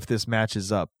know if this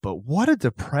matches up. But what a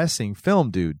depressing film,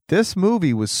 dude! This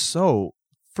movie was so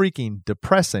freaking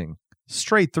depressing,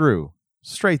 straight through.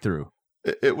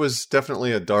 It was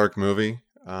definitely a dark movie.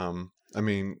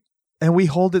 And we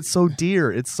hold it so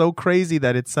dear. It's so crazy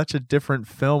that it's such a different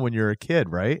film when you're a kid,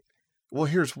 right? Well,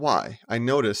 here's why. I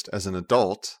noticed as an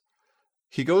adult,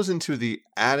 he goes into the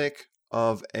attic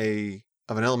of an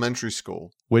elementary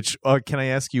school. Which, can I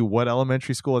ask you, what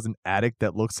elementary school has an attic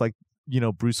that looks like,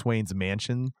 Bruce Wayne's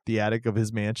mansion, the attic of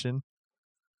his mansion?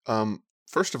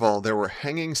 First of all, there were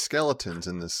hanging skeletons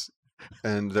in this,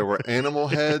 and there were animal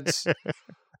heads.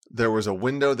 There was a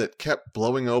window that kept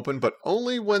blowing open, but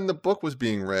only when the book was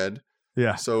being read.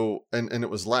 Yeah. So, and it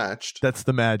was latched. That's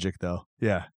the magic, though.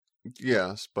 Yeah.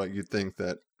 Yes, but you'd think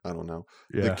that, I don't know.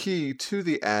 Yeah. The key to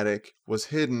the attic was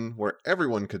hidden where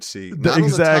everyone could see. Not exactly. on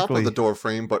the top of the door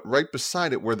frame, but right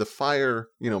beside it where the fire,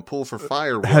 pool for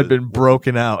fire had been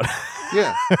broken out.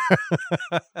 Yeah.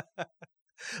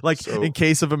 In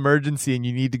case of emergency and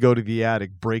you need to go to the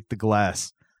attic, break the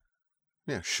glass.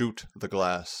 Yeah, shoot the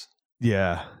glass.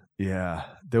 Yeah.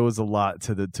 There was a lot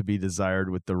to be desired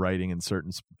with the writing in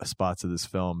certain spots of this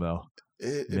film, though.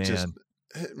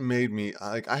 it made me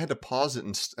like I had to pause it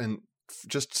and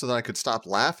just so that I could stop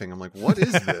laughing. I'm like, what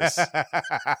is this?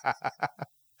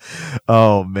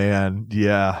 Oh man,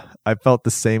 yeah, I felt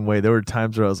the same way. There were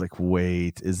times where I was like,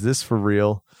 "Wait, is this for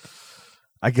real?"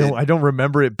 I don't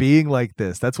remember it being like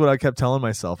this. That's what I kept telling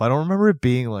myself. I don't remember it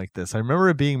being like this. I remember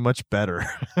it being much better.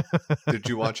 Did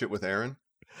you watch it with Erin?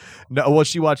 No, well,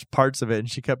 she watched parts of it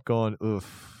and she kept going,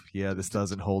 "Oof, yeah, this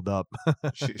doesn't hold up."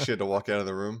 She had to walk out of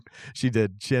the room. She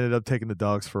did. She ended up taking the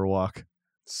dogs for a walk.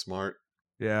 Smart.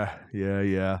 Yeah.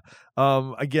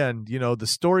 Again, the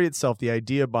story itself, the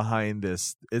idea behind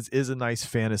this is a nice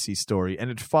fantasy story, and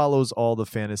it follows all the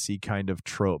fantasy kind of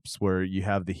tropes where you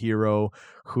have the hero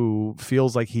who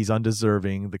feels like he's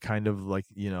undeserving, the kind of like,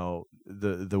 the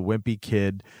wimpy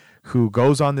kid who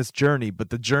goes on this journey,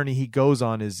 but the journey he goes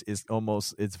on is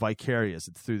almost, it's vicarious.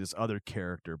 It's through this other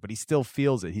character, but he still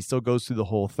feels it. He still goes through the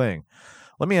whole thing.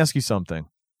 Let me ask you something.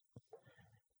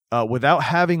 Without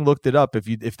having looked it up,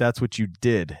 if that's what you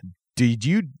did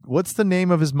what's the name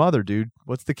of his mother, dude?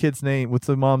 What's the kid's name? What's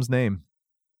the mom's name?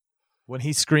 When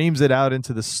he screams it out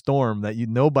into the storm that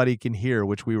nobody can hear,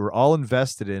 which we were all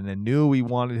invested in and knew we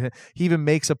wanted him. He even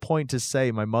makes a point to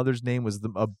say, my mother's name was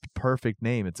a perfect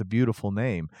name. It's a beautiful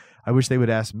name. I wish they would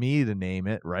ask me to name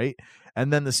it, right?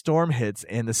 And then the storm hits,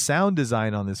 and the sound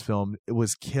design on this film, it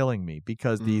was killing me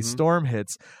because the storm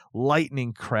hits,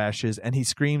 lightning crashes, and he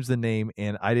screams the name,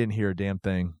 and I didn't hear a damn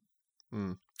thing.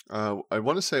 I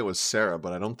want to say it was Sarah,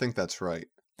 but I don't think that's right.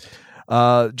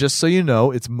 Just so you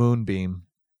know, it's Moonbeam.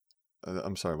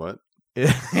 I'm sorry, what?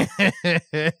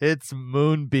 It's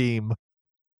Moonbeam.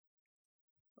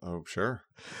 Oh, sure.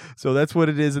 So that's what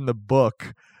it is in the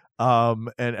book. And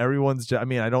everyone's I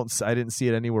didn't see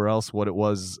it anywhere else what it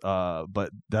was, but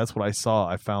that's what I saw.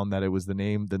 I found that it was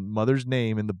the mother's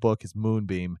name in the book is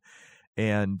Moonbeam.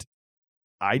 And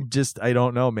I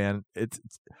don't know, man. It's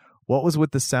what was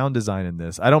with the sound design in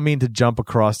this? I don't mean to jump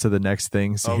across to the next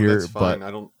things here, that's fine.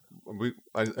 but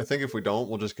I think if we don't,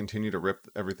 we'll just continue to rip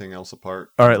everything else apart.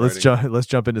 All right, let's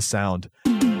jump into sound.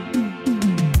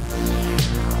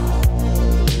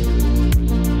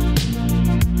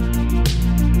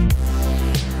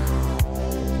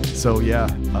 So yeah,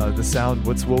 the sound.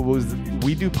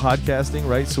 We do podcasting,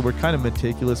 right? So we're kind of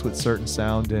meticulous with certain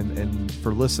sound, and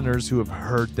for listeners who have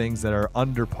heard things that are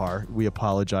under par, we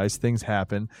apologize. Things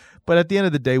happen, but at the end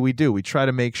of the day, we try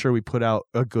to make sure we put out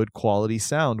a good quality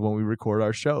sound when we record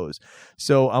our shows.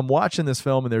 So I'm watching this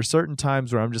film, and there's certain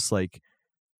times where I'm just like,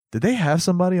 did they have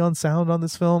somebody on sound on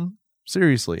this film?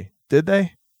 Seriously, did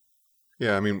they?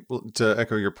 Yeah, I mean, to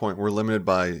echo your point, we're limited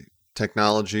by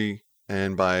technology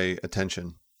and by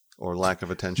attention. Or lack of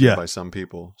attention by some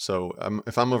people. So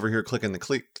if I'm over here clicking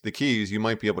the keys, you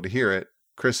might be able to hear it.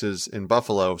 Chris is in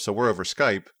Buffalo, so we're over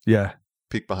Skype. Yeah.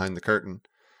 Peek behind the curtain.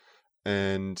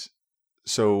 And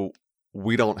so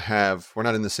we're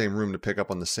not in the same room to pick up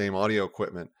on the same audio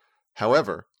equipment.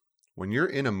 However, when you're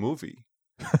in a movie,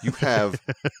 you have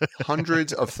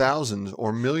hundreds of thousands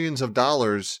or millions of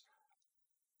dollars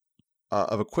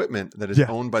of equipment that is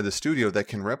owned by the studio that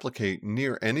can replicate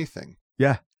near anything.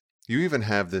 Yeah. You even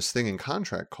have this thing in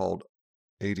contract called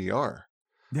ADR,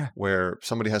 where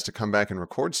somebody has to come back and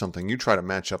record something. You try to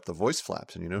match up the voice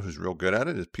flaps, and you know who's real good at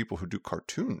it is people who do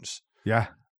cartoons. Yeah.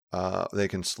 They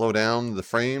can slow down the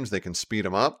frames. They can speed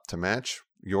them up to match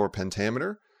your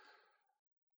pentameter.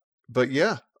 But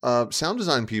sound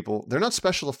design people, they're not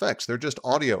special effects. They're just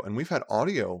audio. And we've had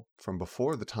audio from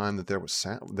before the time that there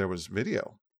was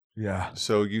video. Yeah.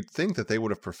 So you'd think that they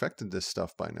would have perfected this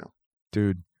stuff by now.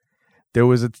 Dude. There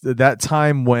was that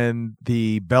time when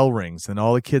the bell rings and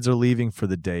all the kids are leaving for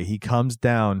the day. He comes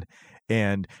down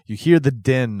and you hear the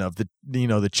din of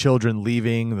the children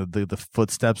leaving, the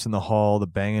footsteps in the hall, the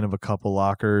banging of a couple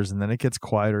lockers, and then it gets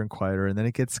quieter and quieter, and then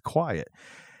it gets quiet.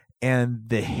 And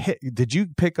did you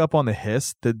pick up on the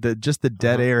hiss? Just the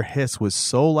dead air hiss was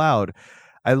so loud.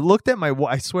 I looked at my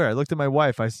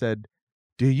wife. I said,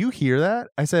 do you hear that?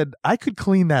 I said, I could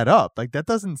clean that up. Like that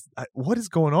doesn't, what is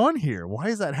going on here? Why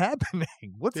is that happening?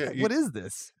 What is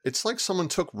this? It's like someone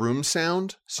took room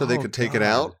sound so they could take it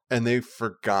out and they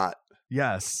forgot.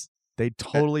 Yes. They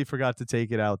totally forgot to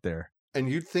take it out there. And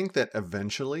you'd think that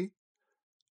eventually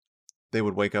they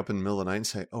would wake up in the middle of the night and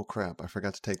say, oh crap, I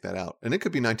forgot to take that out. And it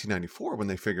could be 1994 when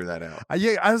they figure that out.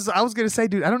 I was going to say,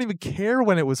 dude, I don't even care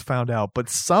when it was found out, but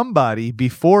somebody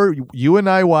before you and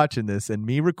I watching this and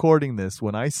me recording this,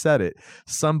 when I said it,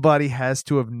 somebody has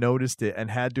to have noticed it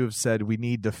and had to have said, we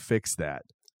need to fix that.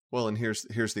 Well, and here's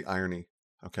the irony.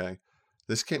 Okay.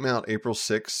 This came out April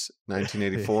 6,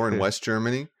 1984 in West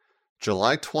Germany,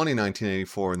 July 20,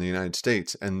 1984 in the United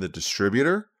States. And the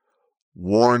distributor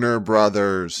Warner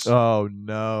Brothers. Oh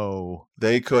no.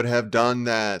 They could have done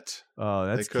that. Oh,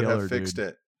 that's They could killer, have fixed dude.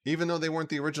 it. Even though they weren't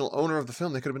the original owner of the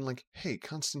film, they could have been like, hey,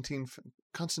 Constantine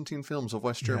Films of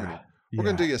West Germany. We're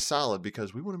going to do you a solid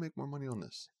because we want to make more money on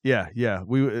this. Yeah.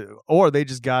 Or they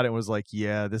just got it and was like,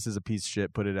 yeah, this is a piece of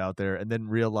shit, put it out there, and then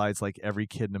realized like every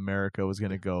kid in America was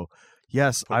going to go,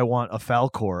 yes, I want a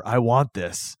Falcor. I want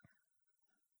this.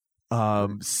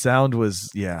 Sound was,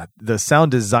 the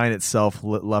sound design itself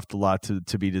left a lot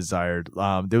to be desired.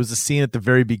 There was a scene at the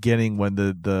very beginning when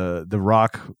the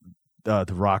rock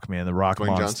man, the rock Dwayne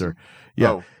monster. Johnson?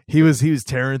 Yeah. Oh. He was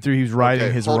tearing through, he was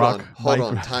riding his rock. Hold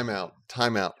on.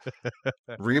 Time out.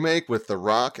 Remake with The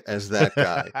Rock as that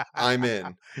guy. I'm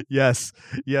in. Yes.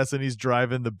 And he's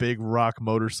driving the big rock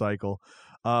motorcycle.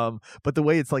 But the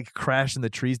way it's like crashing the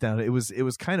trees down, it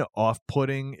was kind of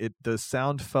off-putting. The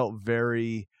sound felt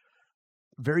very,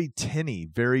 very tinny,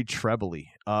 very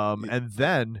trebly. And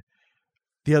then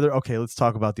let's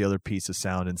talk about the other piece of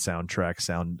sound and soundtrack,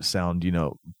 sound,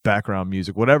 background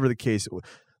music, whatever the case.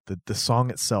 The song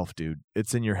itself, dude,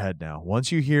 it's in your head now. Once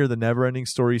you hear the Never Ending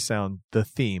Story sound, the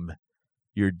theme,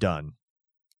 you're done.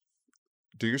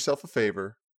 Do yourself a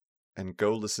favor and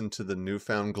go listen to the New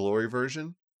Found Glory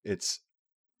version. It's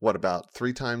about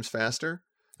 3 times faster?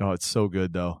 Oh, it's so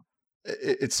good though.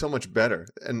 It's so much better.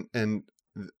 And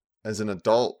as an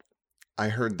adult, I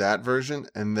heard that version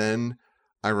and then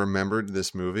I remembered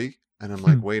this movie and I'm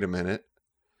like, wait a minute.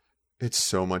 It's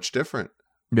so much different.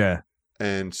 Yeah.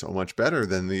 And so much better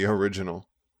than the original.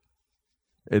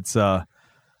 It's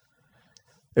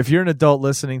if you're an adult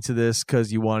listening to this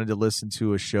because you wanted to listen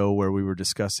to a show where we were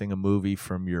discussing a movie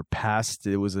from your past,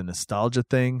 it was a nostalgia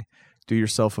thing, do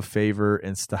yourself a favor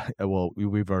and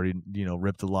we've already,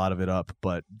 ripped a lot of it up,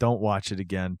 but don't watch it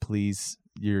again, please.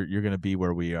 You're going to be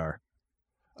where we are.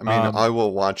 I mean, I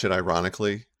will watch it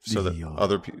ironically so that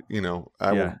other people, will.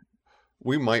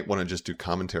 We might want to just do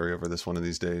commentary over this one of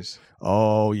these days.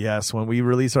 Oh, yes. When we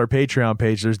release our Patreon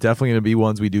page, there's definitely going to be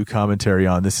ones we do commentary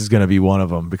on. This is going to be one of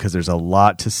them because there's a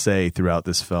lot to say throughout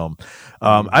this film.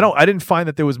 I didn't find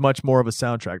that there was much more of a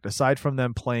soundtrack aside from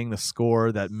them playing the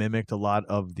score that mimicked a lot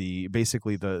of the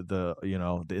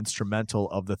instrumental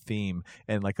of the theme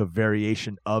and like a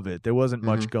variation of it. There wasn't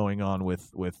much going on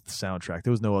with soundtrack. There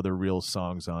was no other real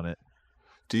songs on it.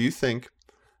 Do you think?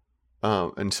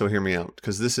 And so hear me out,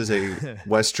 because this is a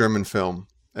West German film,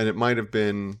 and it might have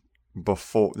been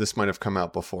before. This might have come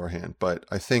out beforehand, but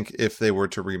I think if they were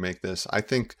to remake this, I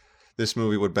think this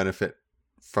movie would benefit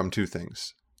from 2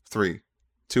 things. 3.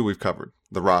 2 we've covered.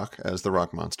 The Rock as the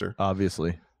Rock Monster.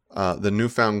 Obviously. The New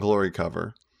Found Glory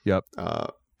cover. Yep.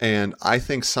 And I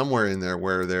think somewhere in there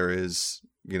where there is,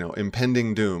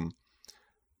 impending doom,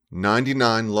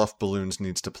 99 Luft Balloons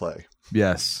needs to play.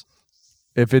 Yes.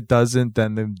 If it doesn't,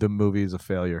 then the movie is a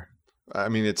failure. I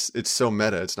mean, it's so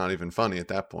meta, it's not even funny at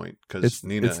that point because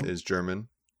Nina is German.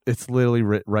 It's literally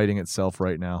writing itself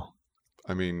right now.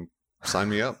 I mean, sign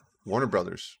me up. Warner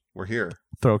Brothers, we're here.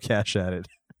 Throw cash at it.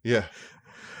 Yeah.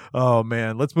 Oh,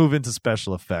 man. Let's move into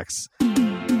special effects.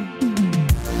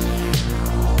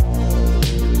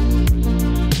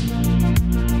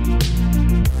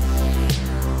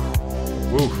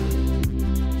 Woo.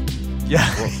 Yeah,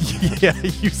 yeah.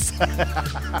 You said.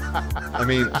 I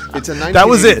mean, it's a 1980. That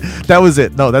was it. That was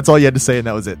it. No, that's all you had to say, and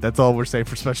that was it. That's all we're saying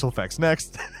for special effects.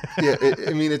 Next. Yeah,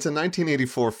 I mean, it's a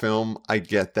 1984 film. I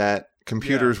get that.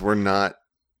 Computers were not.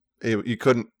 You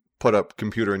couldn't put a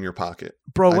computer in your pocket,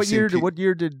 bro. What year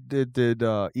did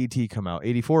E.T. come out?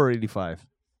 84 or 85?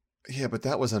 Yeah, but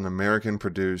that was an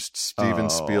American-produced Steven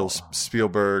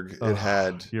Spielberg. It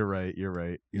had. You're right.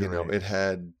 It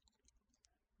had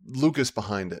Lucas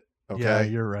behind it. Okay. Yeah,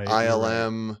 you're right.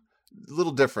 ILM, a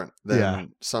little different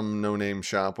than some no-name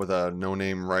shop with a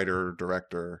no-name writer,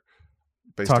 director.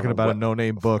 Talking about a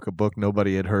no-name book, a book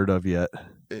nobody had heard of yet.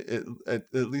 At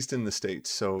least in the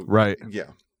States. So, right.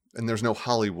 Yeah. And there's no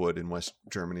Hollywood in West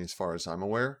Germany as far as I'm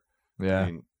aware. Yeah. I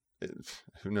mean,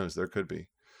 who knows? There could be.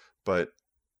 But,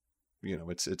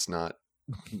 it's not.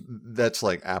 That's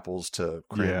like apples to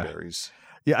cranberries.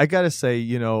 Yeah, I got to say,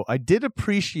 I did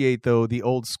appreciate, though, the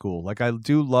old school. Like, I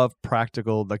do love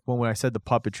practical, like when I said the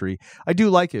puppetry, I do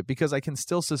like it because I can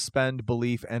still suspend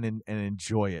belief and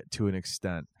enjoy it to an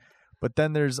extent. But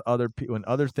then there's when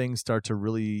other things start to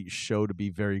really show to be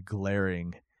very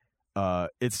glaring,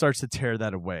 it starts to tear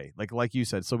that away. Like you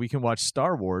said, so we can watch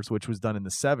Star Wars, which was done in the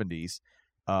 70s,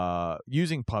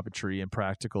 using puppetry and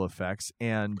practical effects.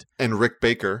 And Rick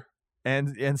Baker.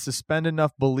 And suspend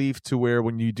enough belief to where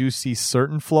when you do see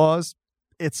certain flaws,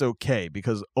 it's okay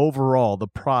because overall the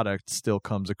product still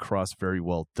comes across very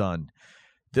well done.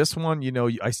 This one,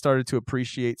 I started to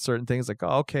appreciate certain things. Like,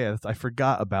 oh, okay, I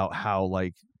forgot about how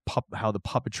how the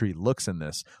puppetry looks in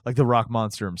this, like the rock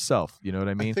monster himself. You know what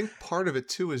I mean? I think part of it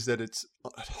too is that it's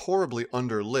horribly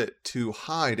underlit to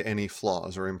hide any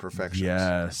flaws or imperfections.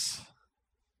 Yes.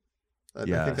 I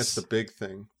think that's the big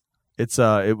thing.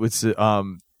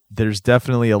 There's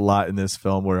definitely a lot in this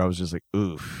film where I was just like,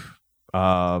 oof.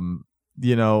 And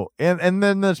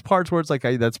then there's parts where it's like,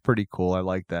 that's pretty cool. I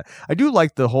like that. I do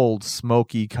like the whole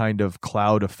smoky kind of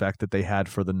cloud effect that they had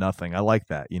for the Nothing. I like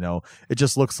that. It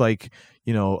just looks like,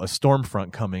 a storm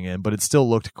front coming in, but it still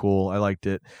looked cool. I liked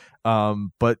it.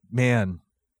 But man,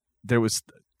 there was,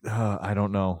 I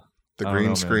don't know. The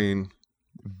green screen.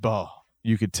 Oh,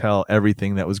 you could tell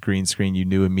everything that was green screen. You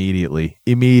knew immediately.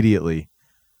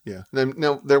 Yeah.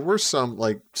 Now there were some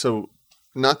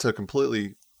not to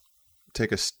completely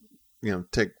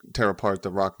tear apart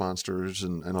the rock monsters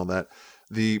and all that.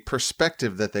 The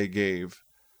perspective that they gave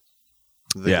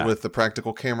with the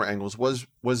practical camera angles was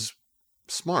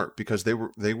smart, because they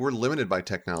were limited by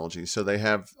technology. So they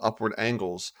have upward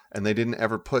angles, and they didn't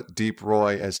ever put Deep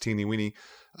Roy as Teeny Weeny.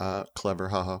 Clever,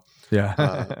 haha.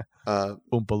 Yeah. Oompa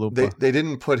Loompa. They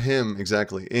didn't put him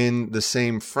exactly in the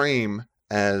same frame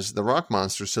as the rock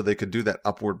monster, so they could do that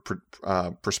upward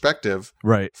perspective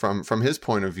right from his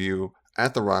point of view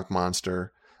at the rock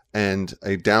monster, and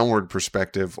a downward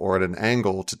perspective or at an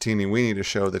angle to Teeny Weeny to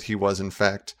show that he was in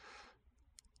fact,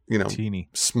 teeny,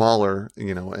 smaller,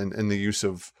 and the use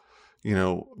of,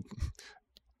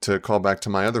 to call back to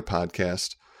my other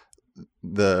podcast,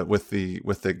 with the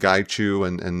Gaichu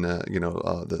and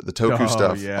the Toku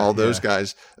stuff, all those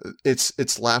guys,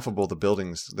 it's laughable. The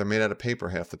buildings, they're made out of paper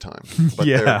half the time, but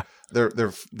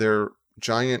they're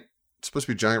giant, supposed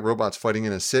to be giant robots fighting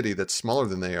in a city that's smaller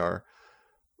than they are,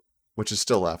 which is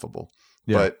still laughable.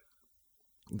 But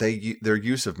their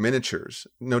use of miniatures,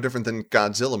 no different than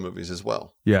Godzilla movies as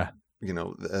well. Yeah.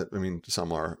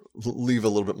 Some leave a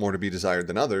little bit more to be desired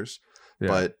than others,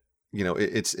 but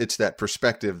it's that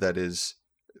perspective that is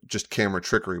just camera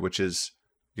trickery, which is,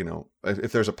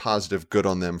 if there's a positive, good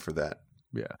on them for that.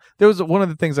 Yeah. There was one of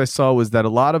the things I saw was that a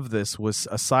lot of this was,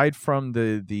 aside from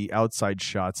the outside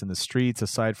shots in the streets,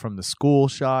 aside from the school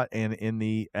shot and in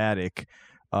the attic,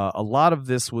 a lot of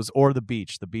this was, or the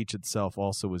beach itself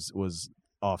also was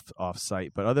off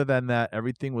site. But other than that,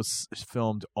 everything was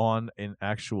filmed on an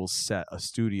actual set, a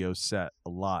studio set, a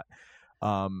lot.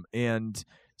 And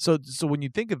so when you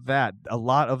think of that, a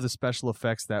lot of the special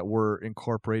effects that were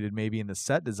incorporated maybe in the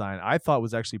set design, I thought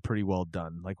was actually pretty well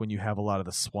done. Like when you have a lot of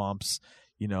the swamps,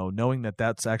 knowing that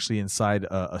that's actually inside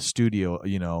a studio,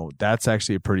 that's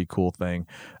actually a pretty cool thing.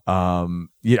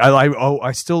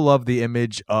 I still love the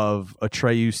image of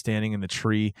Atreyu standing in the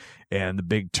tree and the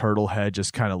big turtle head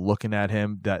just kind of looking at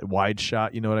him, that wide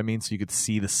shot, you know what I mean? So you could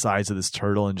see the size of this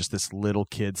turtle and just this little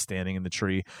kid standing in the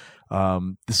tree.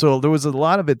 So there was a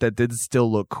lot of it that did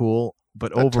still look cool,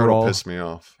 but that overall turtle pissed me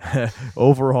off.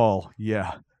 Overall,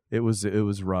 yeah, it was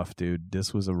rough, dude.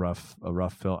 This was a rough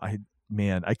film.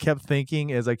 I kept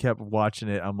thinking as I kept watching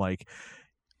it, I'm like,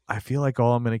 I feel like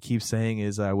all I'm going to keep saying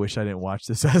is I wish I didn't watch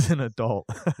this as an adult.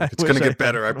 It's going to get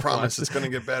better. I promise it's going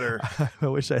to get better. I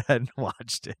wish I hadn't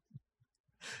watched it.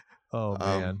 Oh,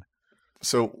 man.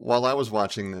 So while I was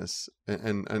watching this,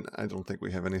 and I don't think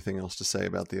we have anything else to say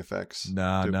about the effects.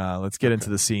 Nah. Let's get into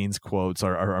the scenes, quotes,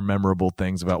 our memorable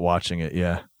things about watching it.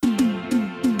 Yeah.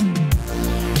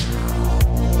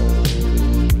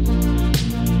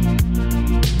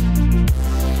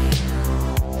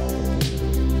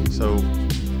 So,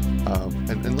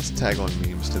 and let's tag on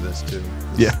memes to this too.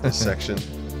 This section,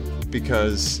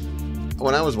 because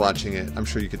when I was watching it, I'm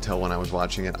sure you could tell when I was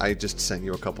watching it, I just sent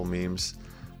you a couple memes,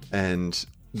 and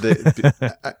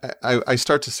I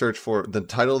start to search for the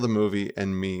title of the movie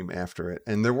and meme after it,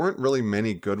 and there weren't really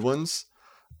many good ones,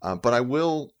 but I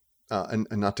will, and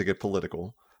not to get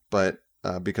political, but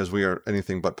because we are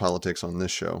anything but politics on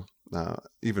this show,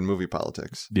 even movie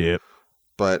politics. Yeah.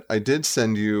 But I did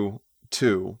send you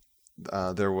two.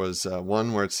 There was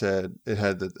one where at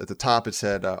the top it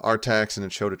said Artax, and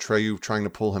it showed Atreyu trying to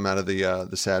pull him out of the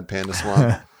sad panda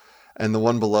swamp. And the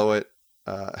one below it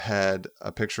had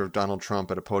a picture of Donald Trump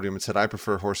at a podium. It said, "I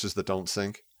prefer horses that don't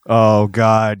sink." Oh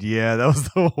God, yeah, that was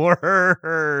the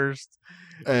worst.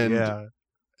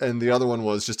 And the other one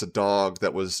was just a dog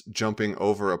that was jumping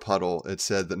over a puddle. It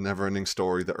said, "The never-ending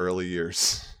story, the early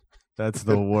years." That's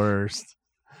the worst.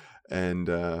 And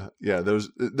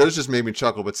those just made me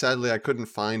chuckle. But sadly, I couldn't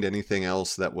find anything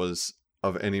else that was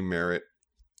of any merit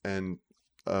and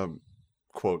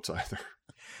quotes either.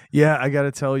 Yeah, I got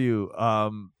to tell you,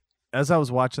 as I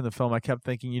was watching the film, I kept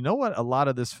thinking, you know what? A lot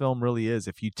of this film really is.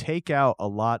 If you take out a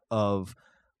lot of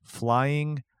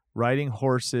flying, riding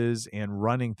horses, and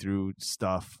running through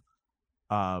stuff,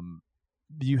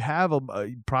 you have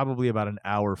probably about an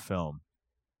hour film.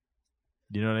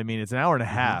 You know what I mean? It's an hour and a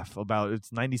half,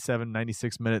 it's 97,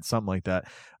 96 minutes, something like that.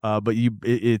 But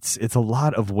it's a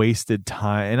lot of wasted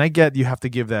time. And I get you have to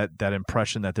give that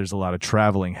impression that there's a lot of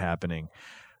traveling happening.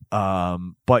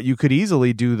 But you could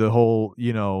easily do the whole,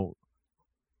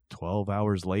 12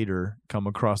 hours later, come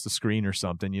across the screen or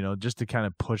something, just to kind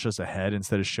of push us ahead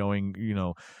instead of showing,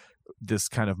 this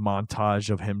kind of montage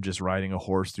of him just riding a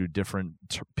horse through different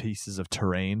pieces of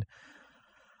terrain.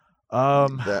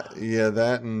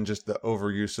 That and just the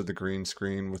overuse of the green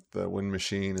screen with the wind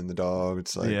machine and the dog.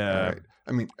 It's like, all right.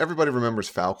 I mean, everybody remembers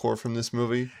Falkor from this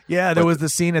movie. Yeah, there was the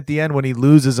scene at the end when he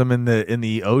loses him in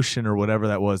the ocean or whatever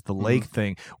that was, the lake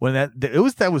thing. When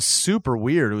that was super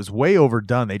weird. It was way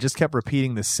overdone. They just kept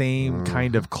repeating the same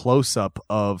kind of close up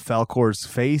of Falkor's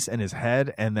face and his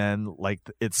head, and then like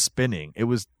it's spinning. It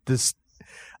was this.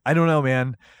 I don't know,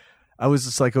 man. I was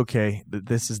just like, okay,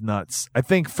 this is nuts. I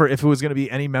think if it was going to be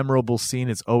any memorable scene,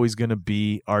 it's always going to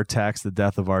be Artax, the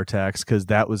death of Artax, because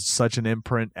that was such an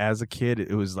imprint as a kid.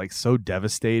 It was like so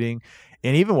devastating.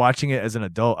 And even watching it as an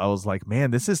adult, I was like, man,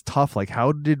 this is tough. Like,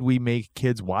 how did we make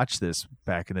kids watch this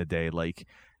back in the day? Like,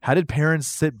 how did parents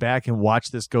sit back and watch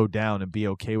this go down and be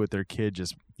okay with their kid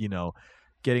just,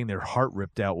 getting their heart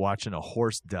ripped out watching a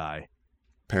horse die?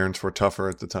 Parents were tougher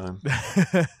at the time.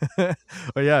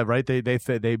 Oh yeah, right. They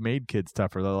made kids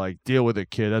tougher. They're like, deal with it,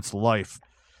 kid. That's life.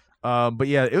 But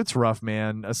yeah, it's rough,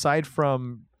 man. Aside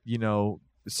from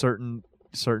certain.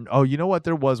 Oh, you know what?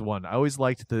 There was one. I always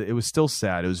liked it was still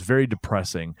sad. It was very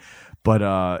depressing,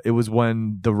 but it was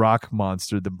when the rock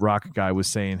monster, the rock guy, was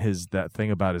saying that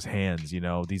thing about his hands.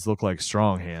 These look like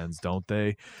strong hands, don't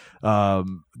they?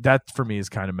 That for me is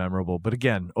kind of memorable. But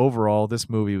again, overall, this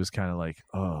movie was kind of like,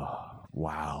 oh.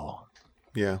 Wow.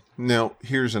 Yeah. Now,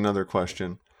 here's another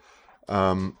question.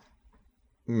 And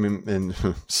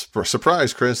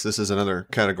surprise, Chris, this is another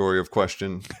category of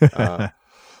question.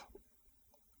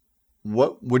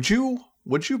 What would you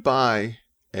buy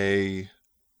a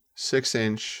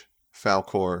 6-inch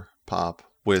Falkor pop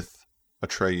with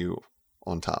Atreyu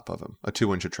on top of him, a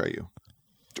 2-inch Atreyu,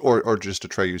 or just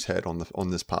Atreyu's head on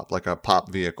this pop, like a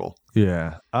pop vehicle?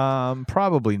 Yeah.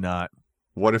 Probably not.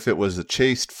 What if it was a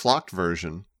chased, flocked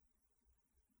version?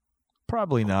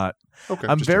 Probably not. Okay.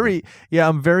 I'm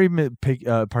very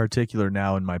particular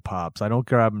now in my pops. I don't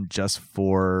grab them just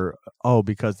for,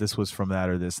 because this was from that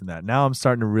or this and that. Now I'm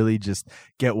starting to really just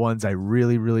get ones I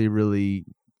really, really, really,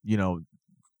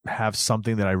 have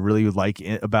something that I really like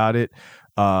about it.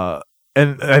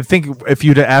 And I think if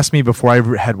you'd have asked me before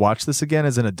I had watched this again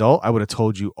as an adult, I would have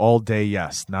told you all day,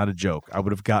 yes, not a joke. I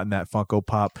would have gotten that Funko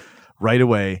Pop right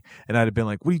away, and I'd have been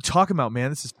like, what are you talking about,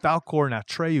 man? This is Falkor and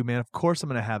Atreyu, man. Of course I'm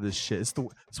going to have this shit. It's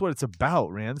what it's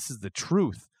about, man. This is the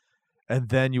truth. And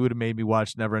then you would have made me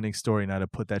watch Neverending Story, and I'd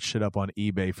have put that shit up on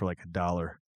eBay for like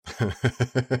 $1.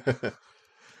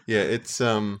 Yeah, it's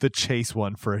the Chase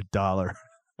one for $1.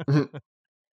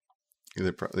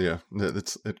 Yeah,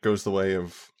 it goes the way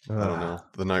of, I don't know,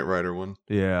 the Knight Rider one.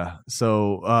 Yeah.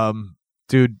 So,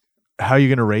 dude, how are you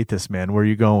going to rate this, man? Where are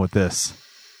you going with this?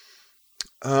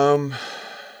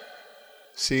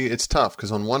 See, it's tough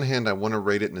because on one hand, I want to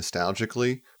rate it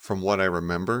nostalgically from what I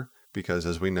remember, because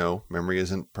as we know, memory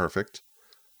isn't perfect.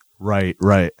 Right.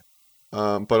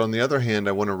 But on the other hand,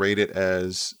 I want to rate it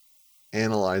as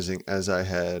analyzing as I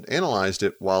had analyzed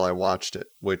it while I watched it,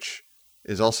 which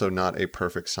is also not a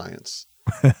perfect science.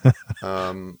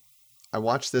 I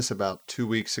watched this about 2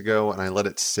 weeks ago and I let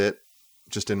it sit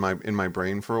just in my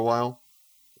brain for a while.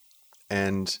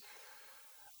 And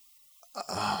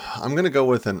I'm going to go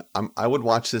with I would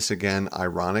watch this again,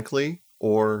 ironically,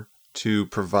 or to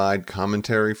provide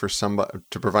commentary for somebody,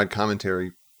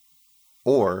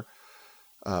 or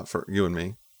for you and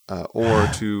me, or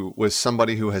with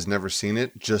somebody who has never seen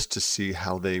it, just to see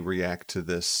how they react to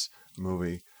this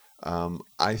movie.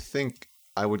 I think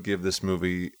I would give this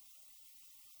movie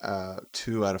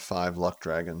 2 out of 5 luck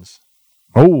dragons.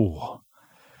 Oh,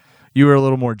 you were a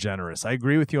little more generous. I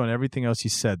agree with you on everything else you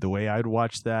said. The way I'd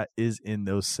watch that is in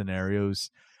those scenarios.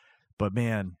 But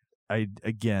man,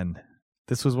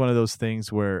 this was one of those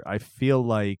things where I feel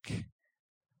like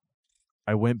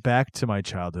I went back to my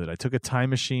childhood. I took a time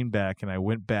machine back and I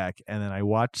went back and then I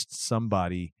watched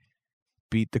somebody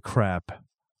beat the crap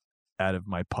out of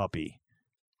my puppy.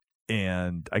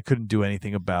 And I couldn't do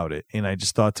anything about it. And I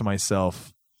just thought to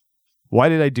myself, why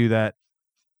did I do that?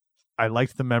 I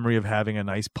liked the memory of having a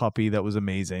nice puppy that was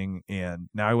amazing, and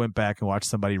now I went back and watched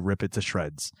somebody rip it to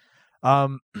shreds.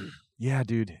 Yeah,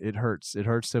 dude, it hurts. It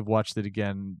hurts to have watched it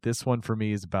again. This one for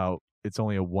me is about it's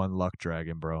only a 1 luck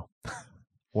dragon, bro.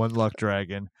 1 luck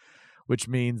dragon, which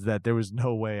means that there was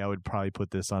no way I would probably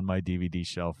put this on my DVD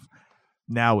shelf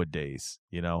nowadays.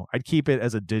 You know, I'd keep it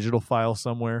as a digital file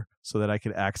somewhere so that I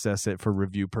could access it for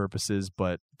review purposes,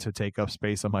 but to take up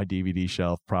space on my DVD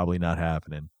shelf, probably not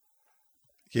happening.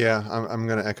 Yeah, I'm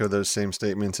going to echo those same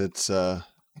statements. It's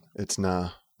nah.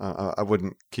 I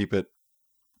wouldn't keep it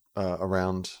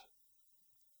around.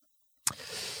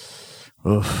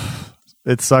 Oof.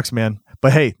 It sucks, man.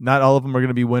 But hey, not all of them are going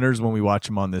to be winners when we watch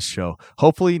them on this show.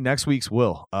 Hopefully next week's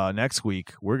will. Next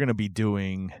week, we're going to be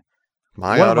doing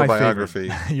my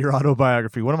autobiography. Your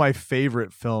autobiography. One of my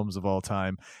favorite films of all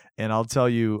time. And I'll tell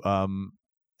you,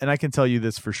 and I can tell you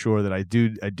this for sure that I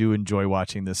do enjoy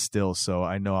watching this still. So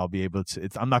I know I'll be able to,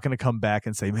 I'm not going to come back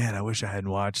and say, man, I wish I hadn't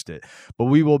watched it, but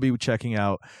we will be checking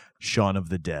out Shaun of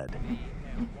the Dead.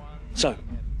 So,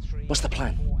 what's the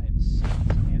plan?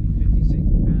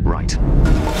 Right.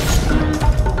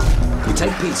 We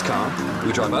take Pete's car,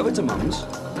 we drive over to Mum's,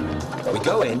 we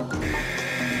go in,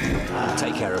 we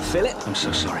take care of Philip. I'm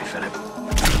so sorry, Philip.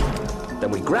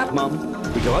 Then we grab Mum,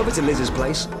 we go over to Liz's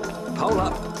place, pole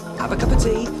up, have a cup of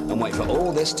tea, and wait for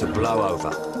all this to blow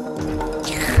over.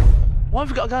 Why have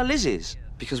we got to go to Liz's?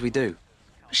 Because we do.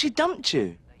 She dumped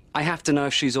you. I have to know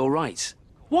if she's all right.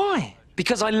 Why?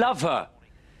 Because I love her.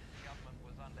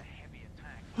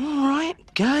 All right,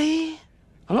 gay.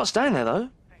 I'm not staying there, though.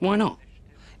 Why not?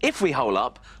 If we hole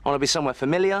up, I want to be somewhere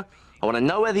familiar, I want to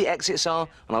know where the exits are,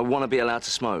 and I want to be allowed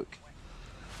to smoke.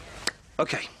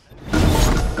 Okay.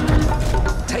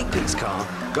 Take Pete's car,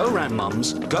 go round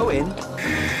Mum's, go in,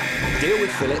 deal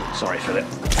with Philip. Sorry, Philip.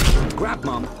 Grab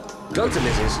Mum, go to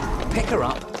Liz's, pick her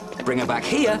up, bring her back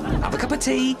here, have a cup of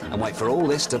tea, and wait for all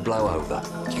this to blow over.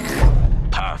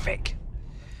 Perfect.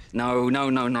 No,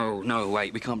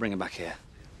 wait, we can't bring her back here.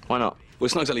 Why not? Well,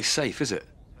 it's not exactly safe, is it?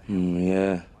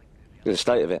 Yeah. Look at the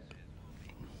state of it.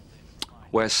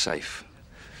 Where's safe?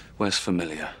 Where's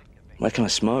familiar? Where can I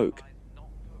smoke?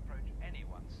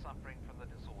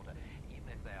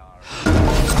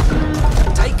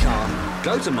 Take car,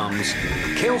 go to Mum's,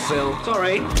 kill Phil,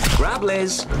 sorry, grab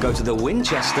Liz, go to the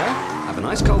Winchester, have a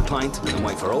nice cold pint, and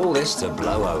wait for all this to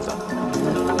blow over.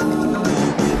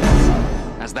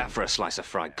 How's that for a slice of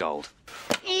fried gold?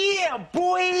 Yeah,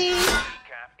 boy!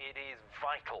 It is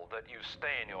vital that you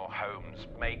stay in your homes,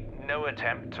 make no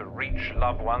attempt to reach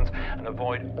loved ones, and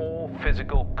avoid all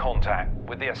physical contact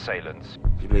with the assailants.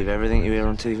 You believe everything you hear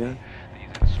on TV?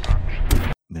 These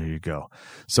instructions. There you go.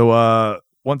 So,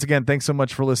 once again, thanks so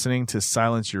much for listening to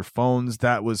Silence Your Phones.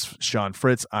 That was Sean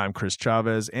Fritz. I'm Chris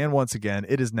Chavez. And once again,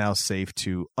 it is now safe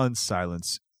to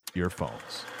unsilence your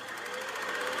phones.